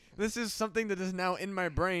want. This is something that is now in my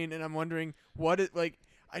brain, and I'm wondering what it like.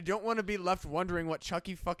 I don't want to be left wondering what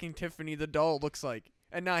Chucky fucking Tiffany the doll looks like,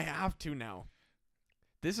 And now I have to now.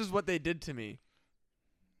 This is what they did to me.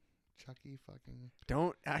 Chucky fucking.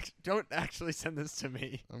 Don't actually send this to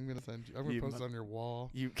me. I'm gonna send you. I'm gonna post it on your wall.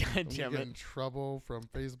 You I'm goddamn gonna get it. in trouble from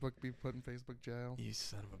Facebook. Be put in Facebook jail. You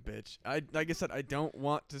son of a bitch. Like I said, I don't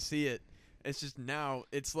want to see it. It's just now.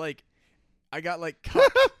 It's like I got like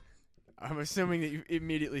cut. I'm assuming that you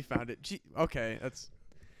immediately found it. Gee, okay, that's.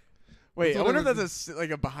 Wait, I wonder if that's like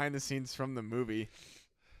a behind the scenes from the movie.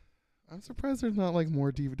 I'm surprised there's not like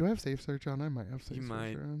more DVD. Do I have Safe Search on? I might have Safe You Search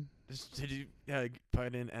might. on. Did you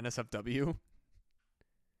put in NSFW?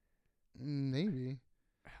 Maybe.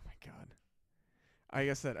 Oh my god. Like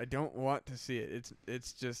I said, I don't want to see it.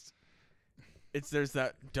 It's just there's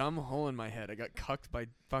that dumb hole in my head. I got cucked by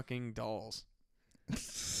fucking dolls.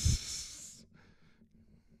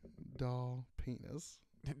 Doll penis.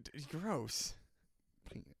 Gross.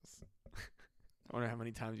 Penis. I wonder how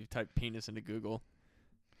many times you've typed penis into Google.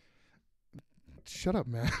 Shut up,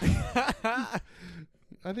 man.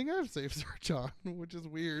 I think I have Safe Search on, which is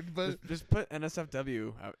weird, but just put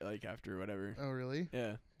NSFW like after whatever. oh really?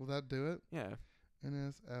 Yeah. Will that do it? Yeah.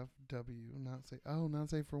 NSFW, not safe. Oh, not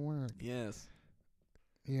safe for work. Yes.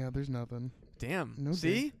 Yeah, there's nothing. Damn. No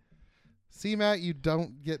See? dick. See, Matt, you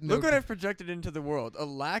don't get no. Look what I've projected into the world. A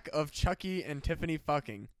lack of Chucky and Tiffany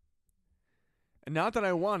fucking. And not that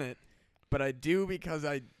I want it, but I do because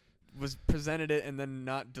I was presented it and then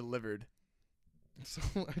not delivered. So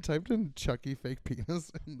I typed in Chucky fake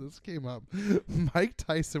penis, and this came up. Mike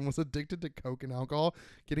Tyson was addicted to coke and alcohol,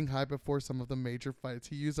 getting high before some of the major fights.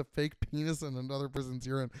 He used a fake penis in another person's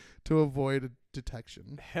urine to avoid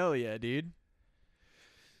detection. Hell yeah, dude.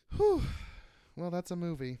 Whew. Well, that's a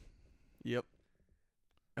movie. Yep.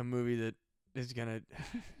 A movie that is gonna...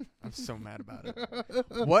 I'm so mad about it.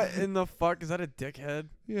 What in the fuck? Is that a dickhead?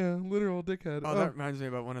 Yeah, literal dickhead. Oh, that reminds me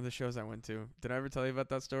about one of the shows I went to. Did I ever tell you about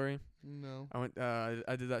that story? No. I went.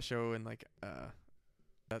 I did that show in like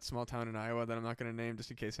that small town in Iowa that I'm not gonna name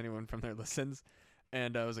just in case anyone from there listens.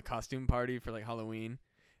 And it was a costume party for like Halloween,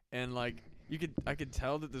 and like I could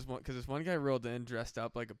tell that this one guy rolled in dressed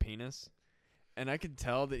up like a penis, and I could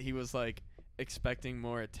tell that he was like expecting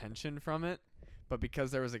more attention from it, but because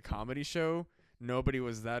there was a comedy show, nobody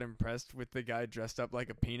was that impressed with the guy dressed up like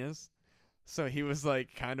a penis, so he was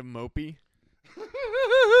like kind of mopey.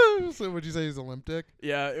 So would you say he's a limp dick?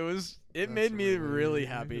 Yeah, it That's made me really really-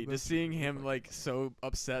 happy that's just seeing him like so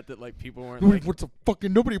upset that like people weren't Like, like. what's a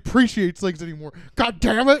fucking nobody appreciates legs anymore. God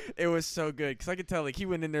damn it! It was so good because I could tell like he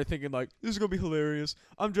went in there thinking like this is gonna be hilarious.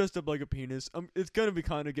 I'm dressed up like a penis. It's gonna be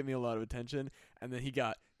kind of get me a lot of attention, and then he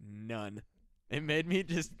got none. It made me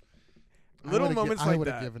just little moments I like would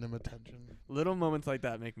have that. given him attention. Little moments like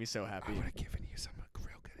that make me so I happy. would have given you some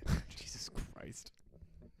real good attention. Jesus Christ.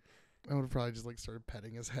 I would have probably just like started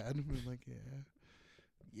petting his head and been like,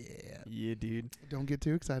 yeah. Yeah, dude. Don't get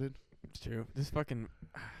too excited. It's true. This fucking.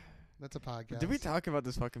 That's a podcast. Did we talk about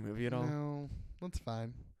this fucking movie at all? No, that's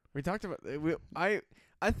fine. We talked about.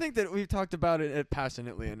 I think that we've talked about it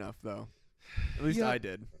passionately enough, though. At least Yeah. I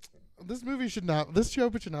did. This movie should not. This show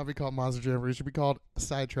should not be called Monster Jamboree. It should be called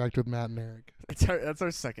Sidetracked with Matt and Eric. That's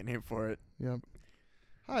our second name for it. Yep.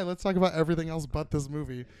 Hi, let's talk about everything else but this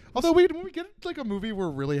movie. Although when we get like a movie we're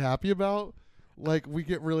really happy about, like we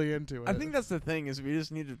get really into it. I think that's the thing is we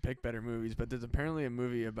just need to pick better movies. But there's apparently a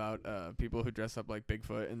movie about people who dress up like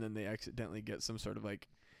Bigfoot and then they accidentally get some sort of like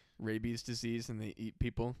rabies disease and they eat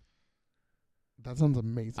people. that sounds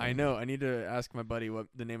amazing. I know. I need to ask my buddy what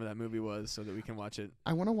the name of that movie was so that we can watch it.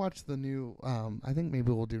 I want to watch the new. I think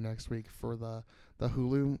maybe we'll do next week for the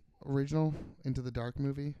Hulu original Into the Dark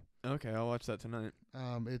movie. Okay, I'll watch that tonight.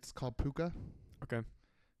 It's called Puka. Okay. Have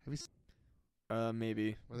you seen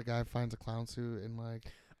Maybe. where the guy finds a clown suit and like?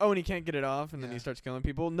 Oh, and he can't get it off, and then he Yeah. starts killing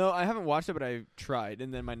people. No, I haven't watched it, but I tried,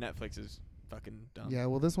 and then my Netflix is fucking dumb. Yeah,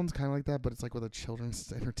 well, this one's kind of like that, but it's like with a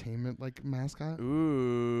children's entertainment like mascot.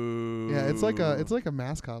 Ooh. Yeah, it's like a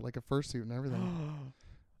mascot, like a fursuit and everything.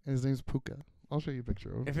 And his name's Puka. I'll show you a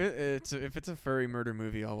picture of him. If it's a furry murder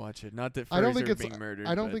movie, I'll watch it. Not that furries I don't think are it's- being murdered.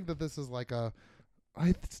 I don't but think that this is like a.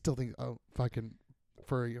 I still think a fucking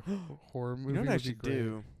furry horror movie you know what I would be should great.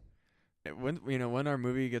 do. When our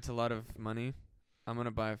movie gets a lot of money, I'm gonna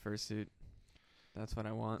buy a fursuit. That's what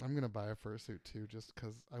I want. I'm gonna buy a fursuit too, just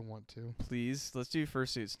 'cause I want to. Please, let's do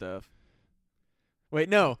fursuit stuff. Wait,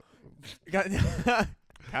 no.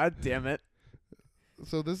 God damn it.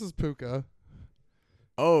 So this is Puka.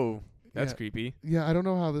 Oh, that's Yeah. creepy. Yeah, I don't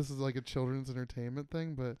know how this is like a children's entertainment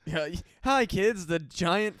thing, but Yeah. Hi, kids. The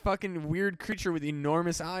giant fucking weird creature with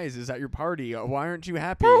enormous eyes is at your party. Why aren't you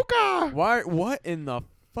happy? Puka. Why? What in the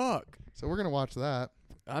fuck? So we're gonna watch that.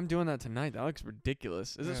 I'm doing that tonight. That looks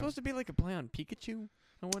ridiculous. Is it Yeah. supposed to be like a play on Pikachu?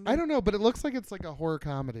 wonder. I don't know, but it looks like it's like a horror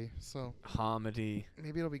comedy, so Comedy.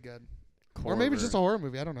 maybe it'll be good. Or maybe it's just a horror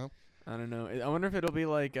movie. I don't know. I don't know. I wonder if it'll be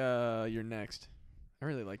like Your Next. I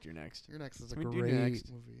really liked Your Next. Your Next is a Can we do great Next?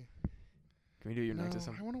 movie. Can we do Your Next? No, Or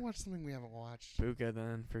something? I want to watch something we haven't watched. Puka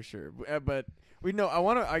then for sure. But we know.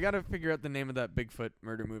 I gotta figure out the name of that Bigfoot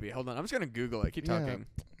murder movie. Hold on. I'm just gonna Google it. Keep Yeah. talking.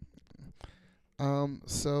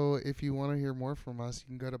 So if you want to hear more from us, you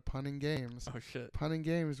can go to Pun and Games. Oh shit. Pun and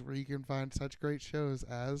Games, where you can find such great shows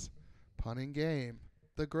as Pun and Game,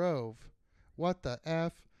 The Grove, What the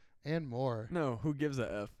F, and more. No. Who gives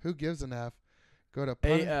a F? Who gives an F? Go to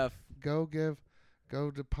Pun AF. go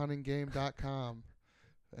to punandgame.com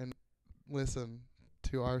and listen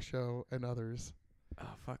to our show and others.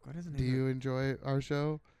 Oh fuck. What is the name? Do you enjoy our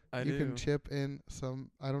show? I You do. can chip in some.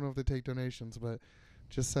 I don't know if they take donations, but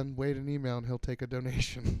just send Wade an email and he'll take a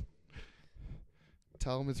donation.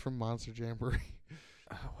 Tell him it's from Monster Jamboree.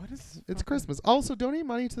 What is? It's Christmas. Also, donate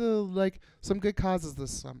money to some good causes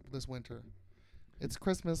this winter. It's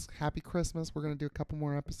Christmas. Happy Christmas. We're gonna do a couple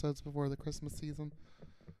more episodes before the Christmas season.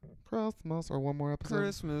 Christmas, or one more episode.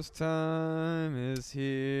 Christmas time is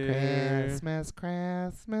here. Christmas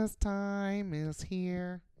time is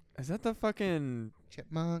here. Is that the fucking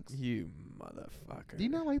Chipmunks. you motherfucker? Do you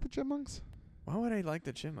not like the Chipmunks? Why would I like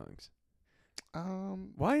the Chipmunks?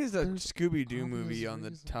 Um, Why is a There's Scooby Doo obvious movie on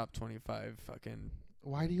the reason. top 25 fucking?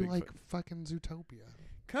 why do you Bigfoot. like fucking Zootopia?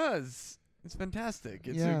 'Cause it's fantastic.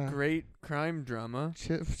 It's Yeah. a great crime drama.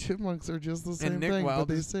 Chipmunks are just the same And Nick thing, Wilde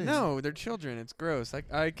but they is, sing. no, they're children. It's gross.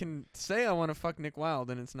 Like I can say I want to fuck Nick Wilde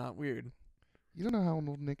and it's not weird. You don't know how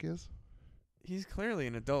old Nick is. He's clearly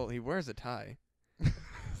an adult. He wears a tie.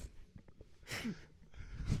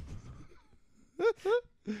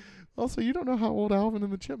 Also, you don't know how old Alvin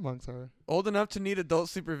and the Chipmunks are. Old enough to need adult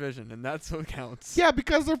supervision, and that's what counts. Yeah,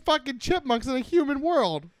 because they're fucking chipmunks in a human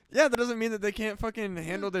world. Yeah, that doesn't mean that they can't fucking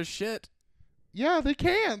handle their shit. Yeah, they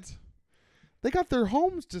can't. They got their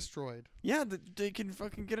homes destroyed. Yeah, they can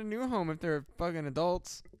fucking get a new home if they're fucking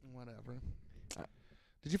adults. Whatever.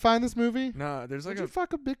 Did you find this movie? No, there's like Did you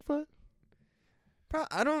fuck a Bigfoot?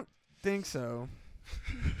 I don't think so.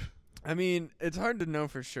 I mean, it's hard to know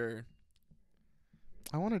for sure.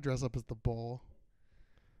 I want to dress up as the bull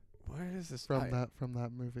What is this from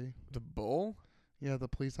that movie. The bull? Yeah, the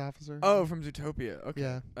police officer. Oh, from Zootopia.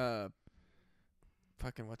 Okay. Yeah.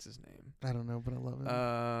 Fucking what's his name? I don't know, but I love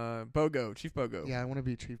it. Bogo, Chief Bogo. Yeah, I want to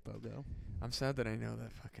be Chief Bogo. I'm sad that I know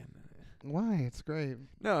that fucking. Why? It's great.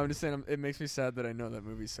 No, I'm just saying it makes me sad that I know that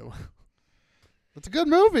movie so well. It's a good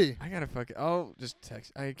movie. I gotta fucking. I'll just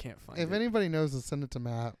text. I can't find it. If anybody knows it, send it to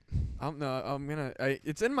Matt. I'm gonna.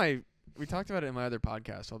 It's in my. We talked about it in my other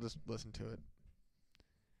podcast. I'll just listen to it.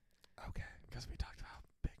 Okay. Because we talked about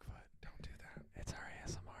Bigfoot. Don't do that. It's our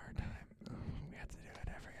ASMR time. We have to do it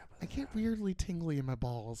every episode. I get weirdly tingly in my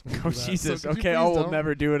balls when you Oh do that. Jesus! So could you Okay, I please will don't?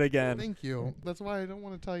 never do it again. Thank you. That's why I don't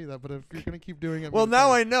want to tell you that. But if you're gonna keep doing it, Well,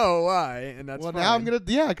 now I know why, and that's well, fine. now I'm gonna.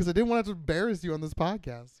 Yeah, because I didn't want to embarrass you on this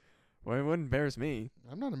podcast. Well, it wouldn't embarrass me.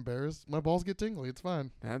 I'm not embarrassed. My balls get tingly. It's fine.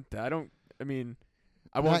 I don't. I mean,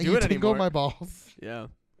 I won't Matt, do you it tingle anymore. my balls. Yeah.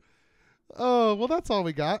 Oh well, that's all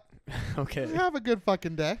we got. Okay. Have a good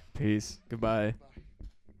fucking day. Peace. Goodbye. Bye.